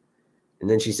 And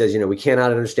then she says, we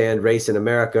cannot understand race in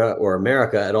America or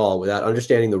America at all without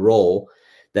understanding the role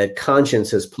that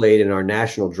conscience has played in our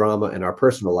national drama and our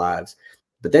personal lives.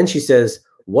 But then she says,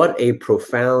 what a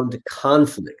profound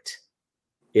conflict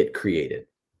it created.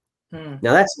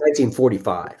 Now that's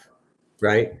 1945,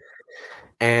 right?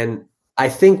 And I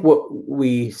think what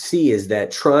we see is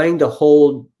that trying to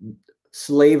hold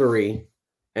slavery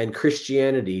and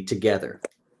Christianity together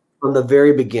from the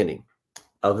very beginning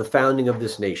of the founding of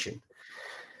this nation,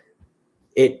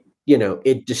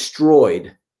 it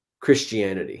destroyed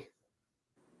Christianity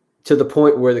to the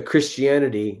point where the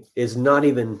Christianity is not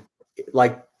even,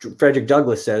 like Frederick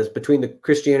Douglass says, between the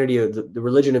Christianity of the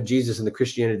religion of Jesus and the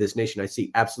Christianity of this nation, I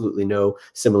see absolutely no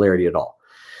similarity at all.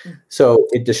 So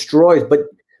it destroys,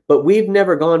 but we've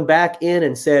never gone back in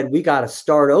and said, we got to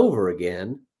start over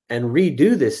again and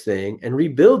redo this thing and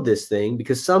rebuild this thing,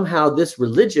 because somehow this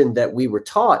religion that we were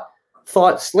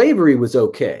thought slavery was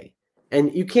okay.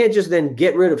 And you can't just then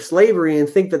get rid of slavery and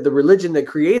think that the religion that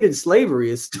created slavery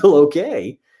is still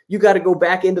okay. You got to go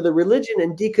back into the religion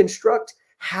and deconstruct.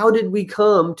 How did we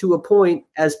come to a point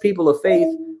as people of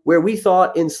faith where we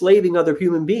thought enslaving other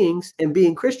human beings and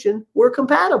being Christian were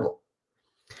compatible?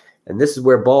 And this is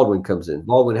where Baldwin comes in.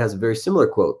 Baldwin has a very similar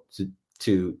quote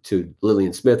to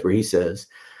Lillian Smith, where he says,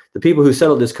 the people who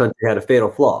settled this country had a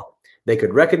fatal flaw. They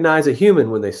could recognize a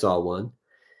human when they saw one,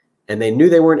 and they knew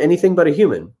they weren't anything but a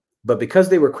human. But because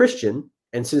they were Christian,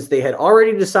 and since they had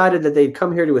already decided that they'd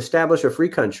come here to establish a free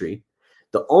country,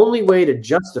 the only way to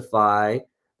justify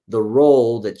the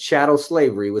role that chattel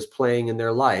slavery was playing in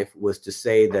their life was to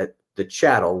say that the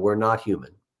chattel were not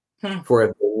human. For if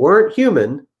they weren't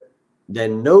human,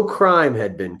 then no crime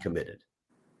had been committed.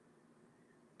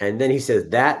 And then he says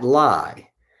that lie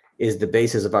is the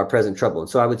basis of our present trouble. And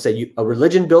so I would say a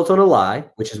religion built on a lie,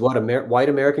 which is what white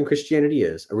American Christianity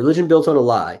is. A religion built on a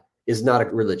lie is not a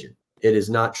religion. It is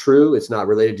not true. It's not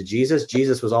related to Jesus.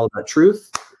 Jesus was all about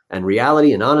truth and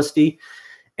reality and honesty.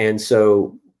 And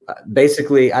so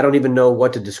basically, I don't even know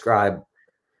what to describe.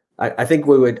 I think I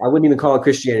wouldn't even call it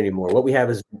Christianity anymore. What we have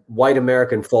is white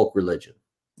American folk religion.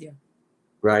 Yeah.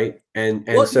 Right. And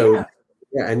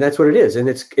and that's what it is. And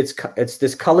it's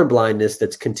this colorblindness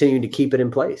that's continuing to keep it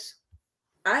in place.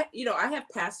 I have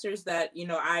pastors that,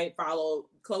 I follow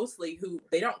closely who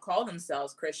they don't call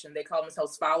themselves Christian. They call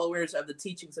themselves followers of the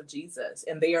teachings of Jesus.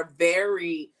 And they are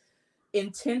very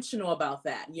intentional about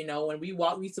that. When we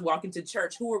used to walk into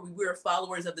church, who are we? We were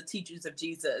followers of the teachings of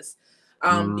Jesus.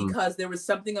 Because there was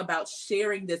something about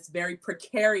sharing this very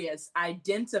precarious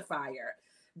identifier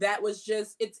that was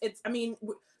just,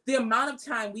 the amount of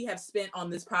time we have spent on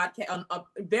this podcast, on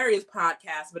various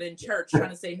podcasts, but in church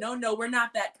trying to say, no, we're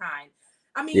not that kind.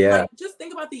 Just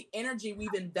think about the energy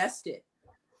we've invested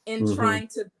in trying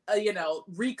to,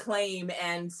 reclaim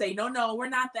and say, no, we're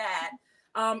not that.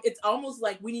 It's almost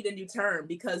like we need a new term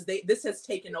because this has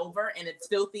taken over and it's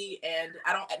filthy, and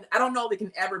I don't know if it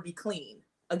can ever be clean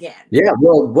again. Yeah.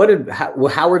 Well,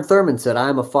 Howard Thurman said,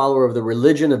 "I'm a follower of the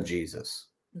religion of Jesus."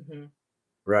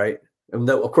 Right. And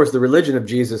of course, the religion of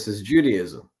Jesus is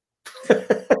Judaism.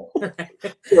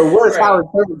 So what is Howard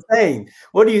Thurman saying?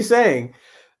 What are you saying?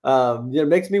 It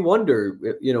makes me wonder,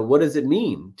 what does it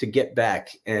mean to get back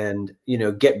and,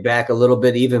 get back a little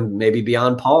bit, even maybe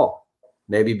beyond Paul,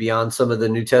 maybe beyond some of the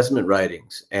New Testament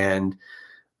writings. And,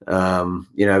 I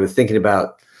was thinking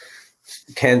about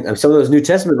some of those New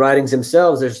Testament writings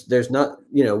themselves. There's not,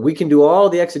 we can do all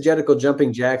the exegetical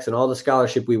jumping jacks and all the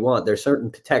scholarship we want. There's certain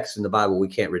texts in the Bible we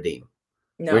can't redeem.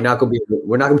 No. We're not going to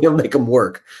be able to make them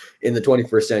work in the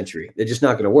 21st century. They're just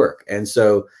not going to work. And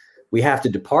so we have to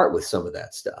depart with some of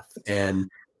that stuff. And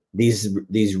these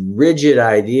rigid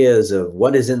ideas of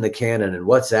what is in the canon and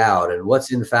what's out and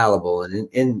what's infallible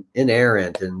and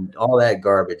inerrant and all that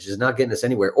garbage is not getting us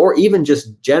anywhere. Or even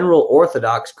just general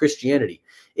Orthodox Christianity.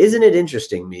 Isn't it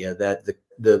interesting, Mia, that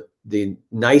the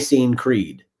Nicene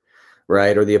Creed,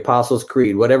 right, or the Apostles'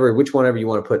 Creed, which one ever you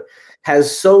want to put,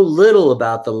 has so little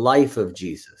about the life of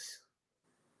Jesus.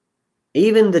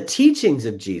 Even the teachings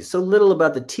of Jesus, so little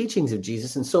about the teachings of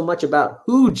Jesus and so much about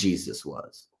who Jesus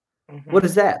was. Mm-hmm. What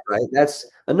is that, right? That's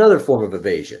another form of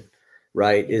evasion,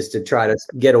 right? Is to try to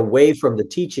get away from the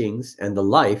teachings and the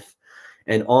life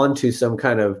and onto some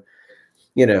kind of,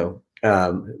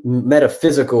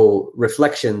 metaphysical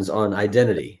reflections on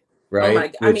identity, right? Oh my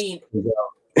God. I mean,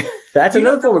 that's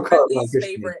another form of colorblind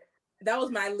favorite. That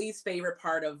was my least favorite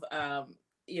part of,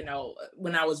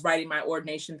 when I was writing my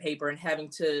ordination paper and having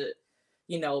to,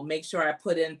 make sure I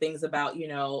put in things about,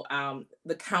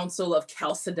 the Council of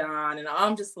Chalcedon. And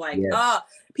I'm just like,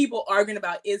 people arguing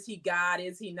about, is he God?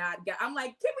 Is he not God? I'm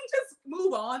like, can we just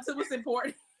move on to what's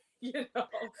important?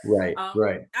 Right.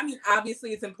 I mean,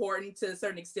 obviously it's important to a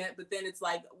certain extent, but then it's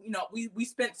like, we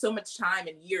spent so much time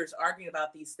and years arguing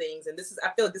about these things. And I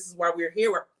feel like this is why we're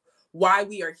here, why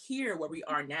we are here where we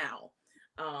are now.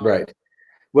 Right.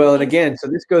 Well, and again, so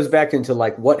this goes back into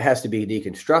like what has to be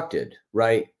deconstructed,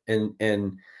 right?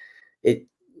 And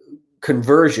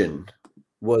conversion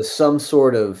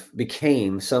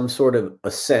became some sort of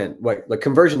ascent. Like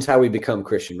conversion is how we become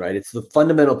Christian, right? It's the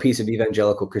fundamental piece of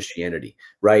evangelical Christianity,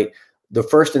 right? The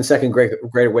first and second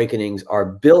Great Awakenings are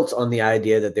built on the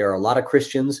idea that there are a lot of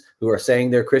Christians who are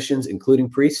saying they're Christians, including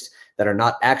priests, that are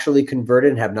not actually converted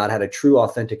and have not had a true,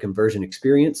 authentic conversion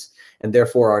experience, and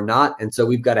therefore are not. And so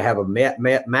we've got to have a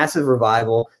massive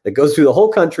revival that goes through the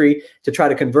whole country to try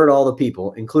to convert all the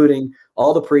people, including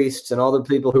all the priests and all the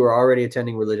people who are already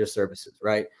attending religious services,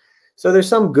 right? So there's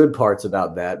some good parts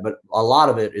about that, but a lot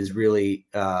of it is really,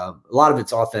 a lot of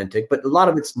it's authentic, but a lot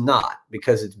of it's not,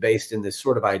 because it's based in this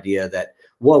sort of idea that,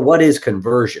 well, what is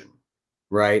conversion,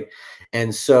 right?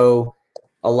 And so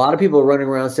a lot of people are running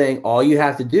around saying all you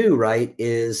have to do, right,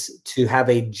 is to have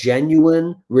a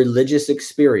genuine religious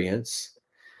experience,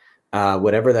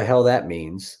 whatever the hell that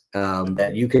means,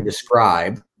 that you can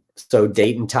describe. So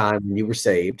date and time when you were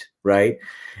saved, right?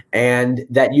 And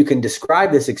that you can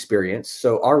describe this experience.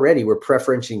 So already we're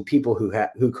preferencing people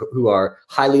who are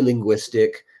highly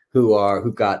linguistic, who are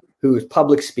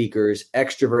public speakers,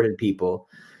 extroverted people.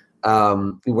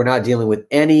 We're not dealing with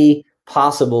any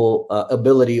possible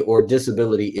ability or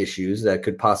disability issues that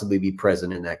could possibly be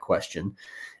present in that question.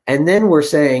 And then we're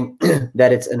saying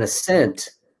that it's an ascent.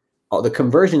 The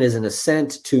conversion is an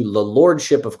ascent to the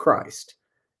lordship of Christ,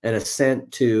 an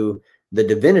ascent to the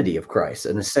divinity of Christ,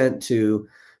 an ascent to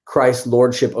Christ's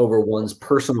lordship over one's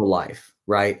personal life,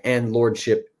 right? And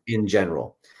lordship in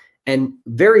general. And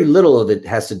very little of it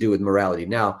has to do with morality.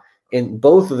 Now, in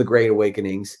both of the Great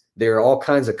Awakenings, there are all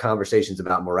kinds of conversations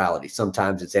about morality.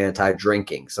 Sometimes it's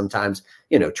anti-drinking. Sometimes,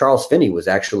 Charles Finney was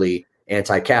actually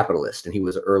anti-capitalist, and he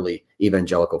was early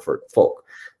evangelical for folk.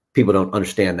 People don't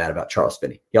understand that about Charles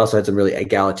Finney. He also had some really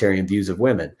egalitarian views of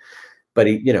women, but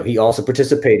he also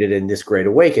participated in this Great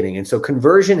Awakening. And so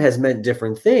conversion has meant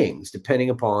different things depending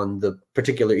upon the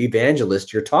particular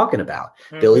evangelist you're talking about.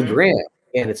 Mm-hmm. Billy Graham,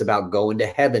 and it's about going to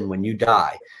heaven when you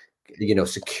die,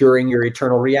 securing your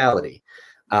eternal reality.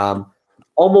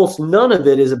 Almost none of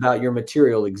it is about your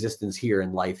material existence here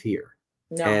and life here,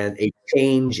 and a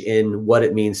change in what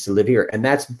it means to live here. And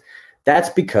that's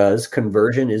because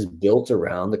conversion is built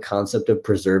around the concept of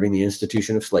preserving the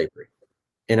institution of slavery.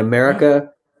 In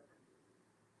America,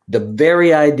 the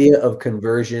very idea of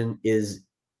conversion is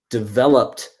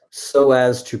developed so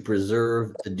as to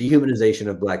preserve the dehumanization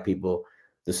of Black people,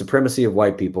 the supremacy of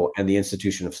white people, and the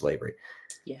institution of slavery.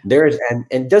 Yeah. And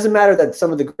it doesn't matter that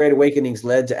some of the Great Awakenings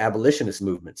led to abolitionist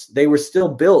movements. They were still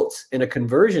built in a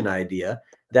conversion idea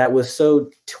that was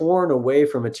so torn away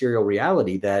from material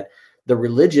reality that the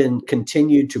religion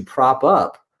continued to prop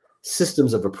up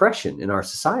systems of oppression in our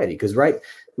society. Because, right,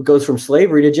 it goes from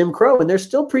slavery to Jim Crow, and they're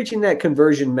still preaching that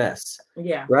conversion mess.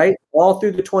 Yeah. Right? All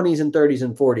through the 20s and 30s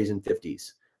and 40s and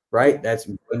 50s. Right? That's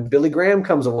when Billy Graham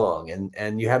comes along,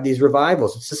 and you have these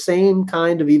revivals. It's the same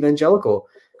kind of evangelical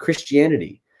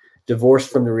Christianity,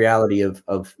 divorced from the reality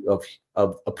of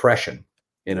oppression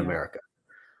in America.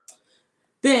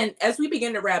 Then, as we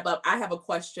begin to wrap up, I have a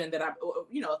question that a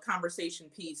conversation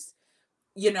piece.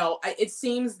 It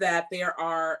seems that there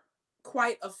are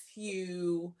quite a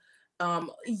few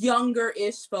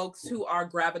younger-ish folks who are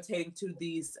gravitating to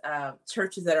these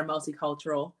churches that are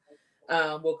multicultural.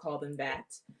 We'll call them that.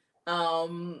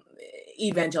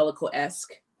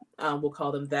 Evangelical-esque. We'll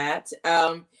call them that.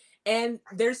 And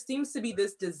there seems to be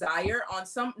this desire on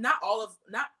some, not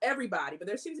everybody, but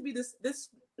there seems to be this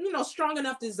strong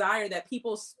enough desire that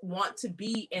people want to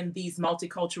be in these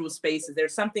multicultural spaces.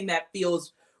 There's something that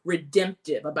feels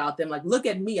redemptive about them. Like, look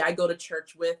at me, I go to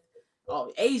church with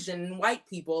Asian white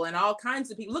people and all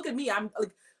kinds of people. Look at me,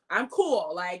 I'm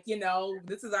cool. Like,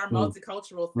 this is our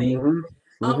multicultural thing. Mm-hmm.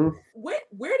 Mm-hmm.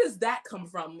 Where does that come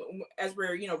from as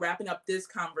we're, wrapping up this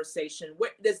conversation?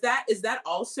 Is that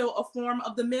also a form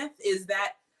of the myth?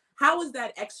 How is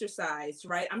that exercised,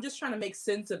 right? I'm just trying to make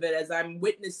sense of it as I'm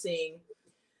witnessing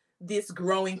this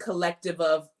growing collective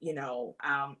of,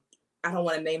 I don't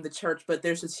want to name the church, but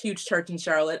there's this huge church in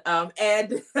Charlotte.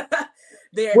 And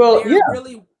they're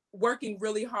really working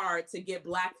really hard to get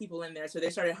Black people in there. So they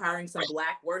started hiring some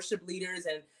Black worship leaders,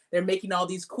 and they're making all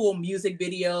these cool music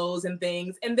videos and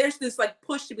things. And there's this like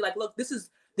push to be like, look, this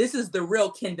is the real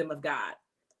kingdom of God.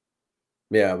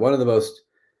 Yeah. One of the most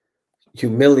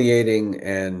humiliating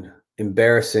and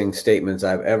embarrassing statements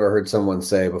I've ever heard someone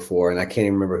say before, and I can't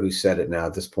even remember who said it now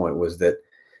at this point, was that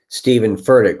Stephen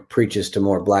Furtick preaches to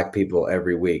more Black people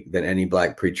every week than any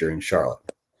Black preacher in Charlotte.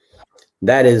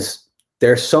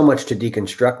 There's so much to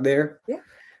deconstruct there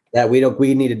that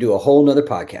we need to do a whole nother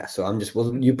podcast. So let's put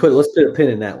a pin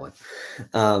in that one.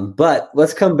 But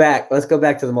let's go back to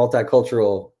the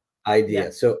multicultural idea. Yeah.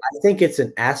 So I think it's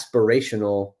an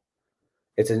aspirational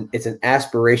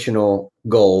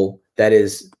goal that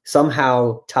is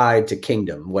somehow tied to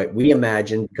kingdom. What we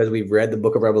imagine, because we've read the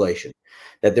book of Revelation,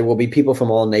 that there will be people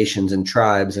from all nations and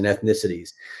tribes and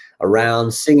ethnicities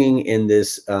around singing in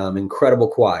this incredible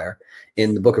choir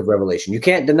in the book of Revelation. You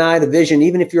can't deny the vision,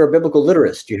 even if you're a biblical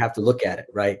literist. You have to look at it,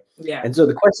 right? Yeah. And so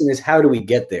the question is, how do we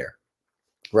get there,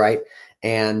 right?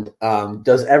 And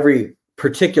does every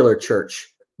particular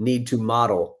church need to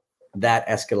model that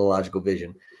eschatological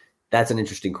vision? That's an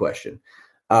interesting question.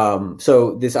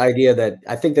 So this idea that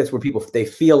I think that's where they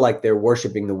feel like they're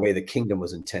worshiping the way the kingdom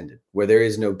was intended, where there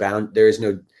is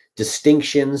no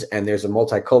distinctions, and there's a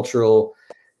multicultural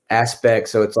aspect.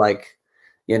 So it's like,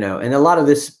 and a lot of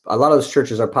those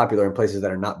churches are popular in places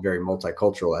that are not very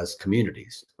multicultural as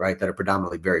communities, right? That are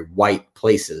predominantly very white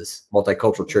places.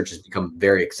 Multicultural churches become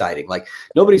very exciting. Like,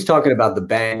 nobody's talking about the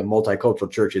bang of multicultural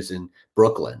churches in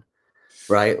Brooklyn,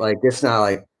 right? Like, it's not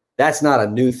like, that's not a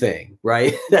new thing,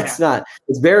 right?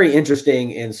 It's very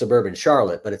interesting in suburban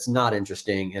Charlotte, but it's not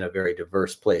interesting in a very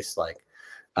diverse place like,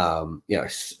 a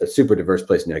super diverse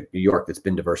place in New York that's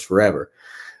been diverse forever.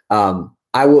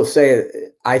 I will say,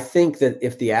 I think that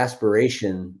if the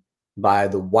aspiration by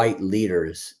the white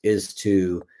leaders is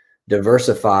to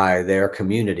diversify their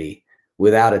community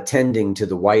without attending to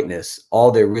the whiteness,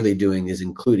 all they're really doing is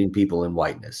including people in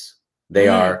whiteness. They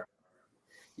are,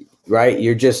 right?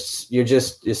 You're just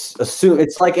assume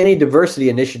it's like any diversity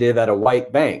initiative at a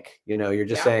white bank. You're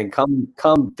just saying,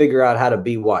 come figure out how to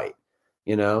be white,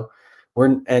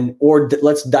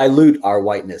 let's dilute our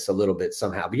whiteness a little bit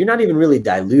somehow. But you're not even really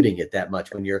diluting it that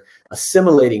much when you're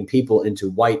assimilating people into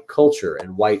white culture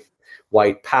and white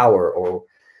power, or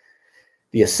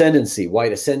the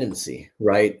white ascendancy,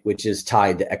 right? Which is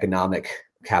tied to economic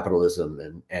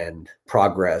capitalism and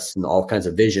progress and all kinds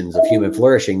of visions of human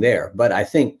flourishing there. But I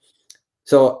think,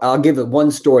 so I'll give it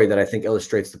one story that I think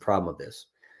illustrates the problem of this.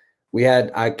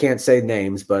 I can't say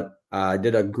names, but I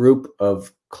did a group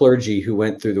of clergy who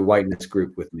went through the whiteness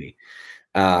group with me,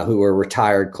 who were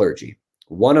retired clergy.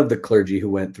 One of the clergy who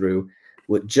went through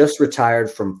just retired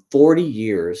from 40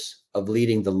 years of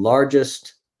leading the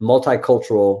largest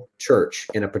multicultural church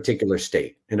in a particular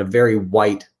state, in a very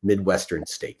white Midwestern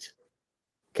state.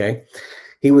 Okay.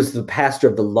 He was the pastor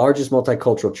of the largest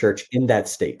multicultural church in that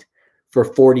state for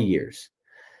 40 years.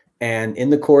 And in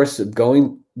the course of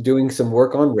doing some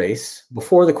work on race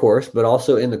before the course, but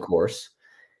also in the course,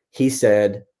 he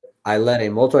said, I led a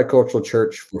multicultural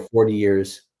church for 40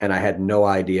 years, and I had no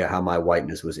idea how my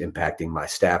whiteness was impacting my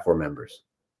staff or members.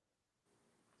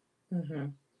 Mm-hmm.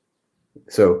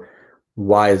 So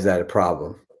why is that a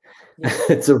problem? Yeah.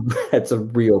 It's a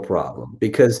real problem,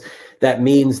 because that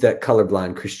means that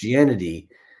colorblind Christianity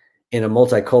in a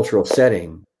multicultural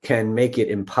setting can make it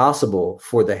impossible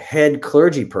for the head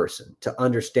clergy person to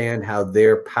understand how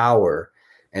their power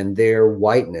and their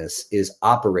whiteness is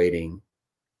operating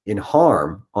in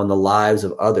harm on the lives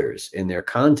of others in their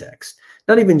context.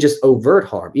 Not even just overt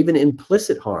harm, even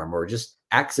implicit harm, or just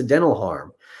accidental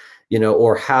harm,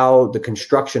 or how the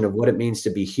construction of what it means to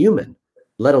be human,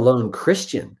 let alone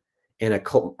Christian, in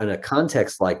a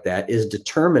context like that, is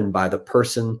determined by the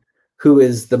person who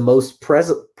is the most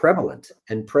prevalent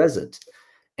and present,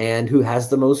 and who has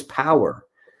the most power.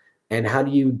 And how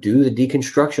do you do the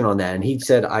deconstruction on that? And he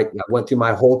said, I went through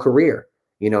my whole career,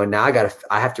 and now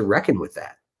I have to reckon with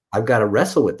that. I've got to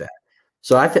wrestle with that.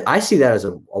 So I see that as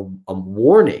a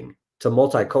warning to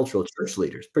multicultural church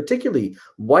leaders, particularly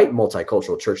white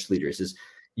multicultural church leaders, is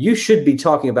you should be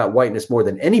talking about whiteness more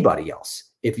than anybody else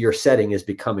if your setting is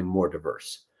becoming more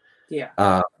diverse.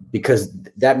 Yeah. Because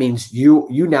that means you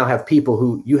now have people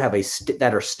who you have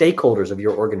that are stakeholders of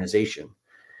your organization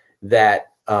that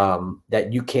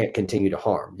you can't continue to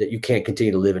harm, that you can't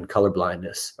continue to live in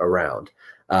colorblindness around.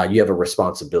 You have a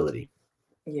responsibility.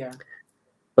 Yeah.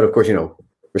 But of course,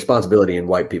 responsibility in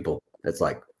white people, that's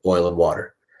like oil and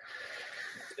water.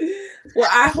 Well,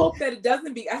 I hope that it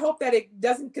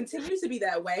doesn't continue to be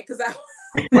that way, because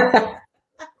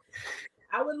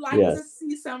I would like to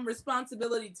see some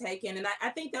responsibility taken. And I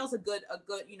think that was a good,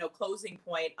 closing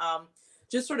point.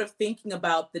 Just sort of thinking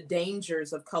about the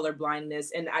dangers of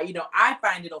colorblindness. And I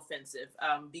find it offensive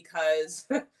because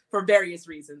for various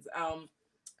reasons.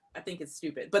 I think it's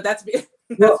stupid, but that's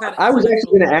well, I was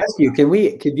actually going to ask you,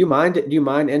 do you mind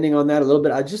ending on that a little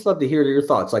bit? I'd just love to hear your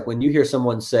thoughts. Like when you hear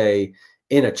someone say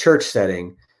in a church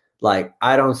setting, like,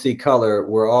 I don't see color,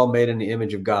 we're all made in the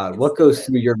image of God. What goes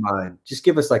through your mind? Just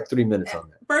give us like 3 minutes on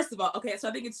that. First of all, okay, so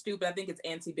I think it's stupid. I think it's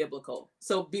anti-biblical.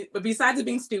 So but besides it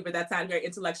being stupid, that's not a very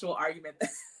intellectual argument.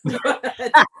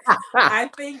 I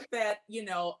think that,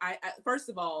 I first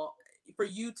of all, for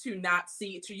you to not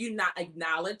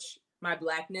acknowledge my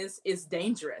Blackness is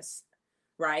dangerous,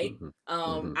 right?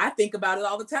 I think about it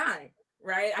all the time,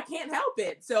 right? I can't help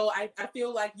it. So I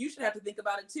feel like you should have to think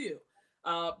about it too,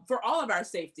 for all of our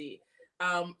safety.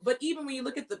 But even when you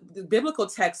look at the biblical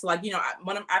text, like,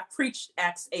 I preached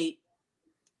Acts 8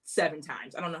 7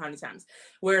 times, I don't know how many times,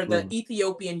 where the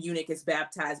Ethiopian eunuch is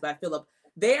baptized by Philip.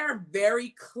 There are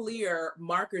very clear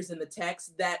markers in the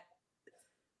text that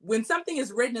when something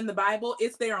is written in the Bible,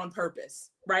 it's there on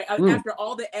purpose, right? After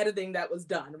all the editing that was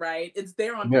done, right? It's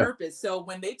there on purpose. So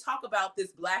when they talk about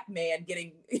this Black man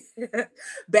getting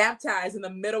baptized in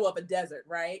the middle of a desert,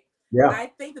 right? Yeah.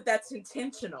 I think that that's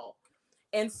intentional.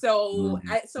 And so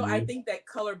I think that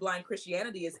colorblind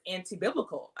Christianity is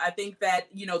anti-biblical. I think that,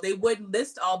 they wouldn't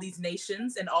list all these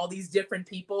nations and all these different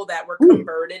people that were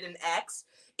converted in Acts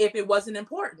if it wasn't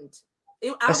important.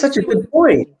 That's such a good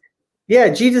point. Yeah,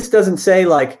 Jesus doesn't say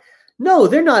like, no,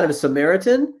 they're not a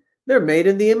Samaritan. They're made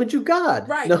in the image of God.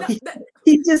 Right. No,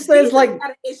 he just says like,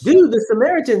 dude, the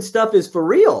Samaritan stuff is for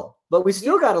real, but we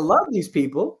still got to love these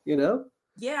people,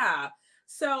 Yeah.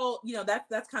 So,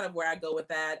 that's kind of where I go with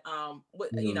that. I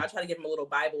try to give them a little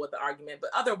Bible with the argument,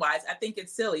 but otherwise I think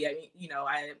it's silly. I mean,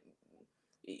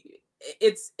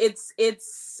 it's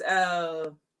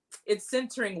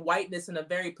centering whiteness in a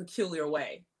very peculiar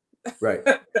way. Right.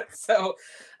 So,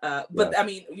 but I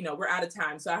mean, we're out of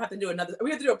time, so I have to do we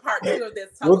have to do a part 2 of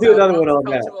this. We'll do another one on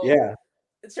that. Yeah.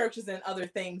 Churches and other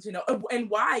things, and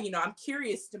why, I'm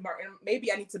curious and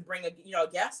maybe I need to bring a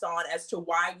guest on as to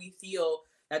why we feel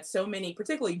that so many,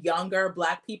 particularly younger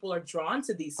Black people, are drawn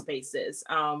to these spaces.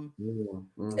 I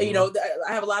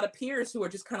have a lot of peers who are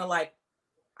just kind of like,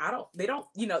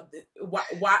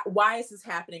 why is this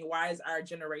happening? Why is our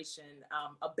generation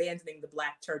abandoning the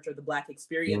Black church or the Black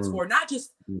experience for not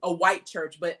just a white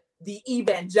church, but the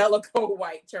evangelical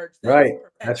white church? Right.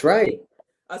 That's right.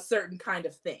 A certain kind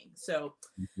of thing. So,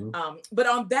 but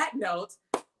on that note,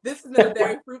 this has been a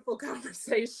very fruitful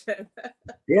conversation.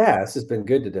 Yeah, this has been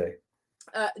good today.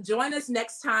 Join us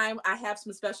next time. I have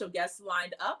some special guests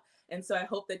lined up. And so I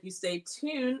hope that you stay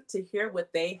tuned to hear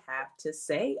what they have to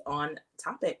say on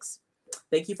topics.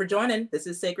 Thank you for joining. This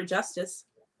is Sacred Justice.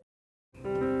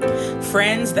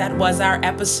 Friends, that was our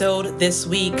episode this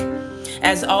week.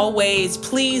 As always,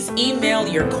 please email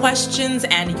your questions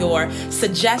and your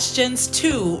suggestions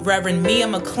to Reverend Mia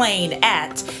McLean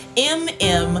at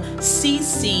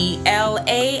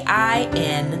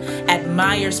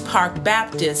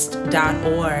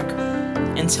mmcclain@myersparkbaptist.org.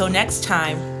 Until next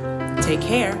time, take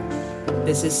care.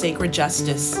 This is Sacred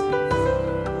Justice.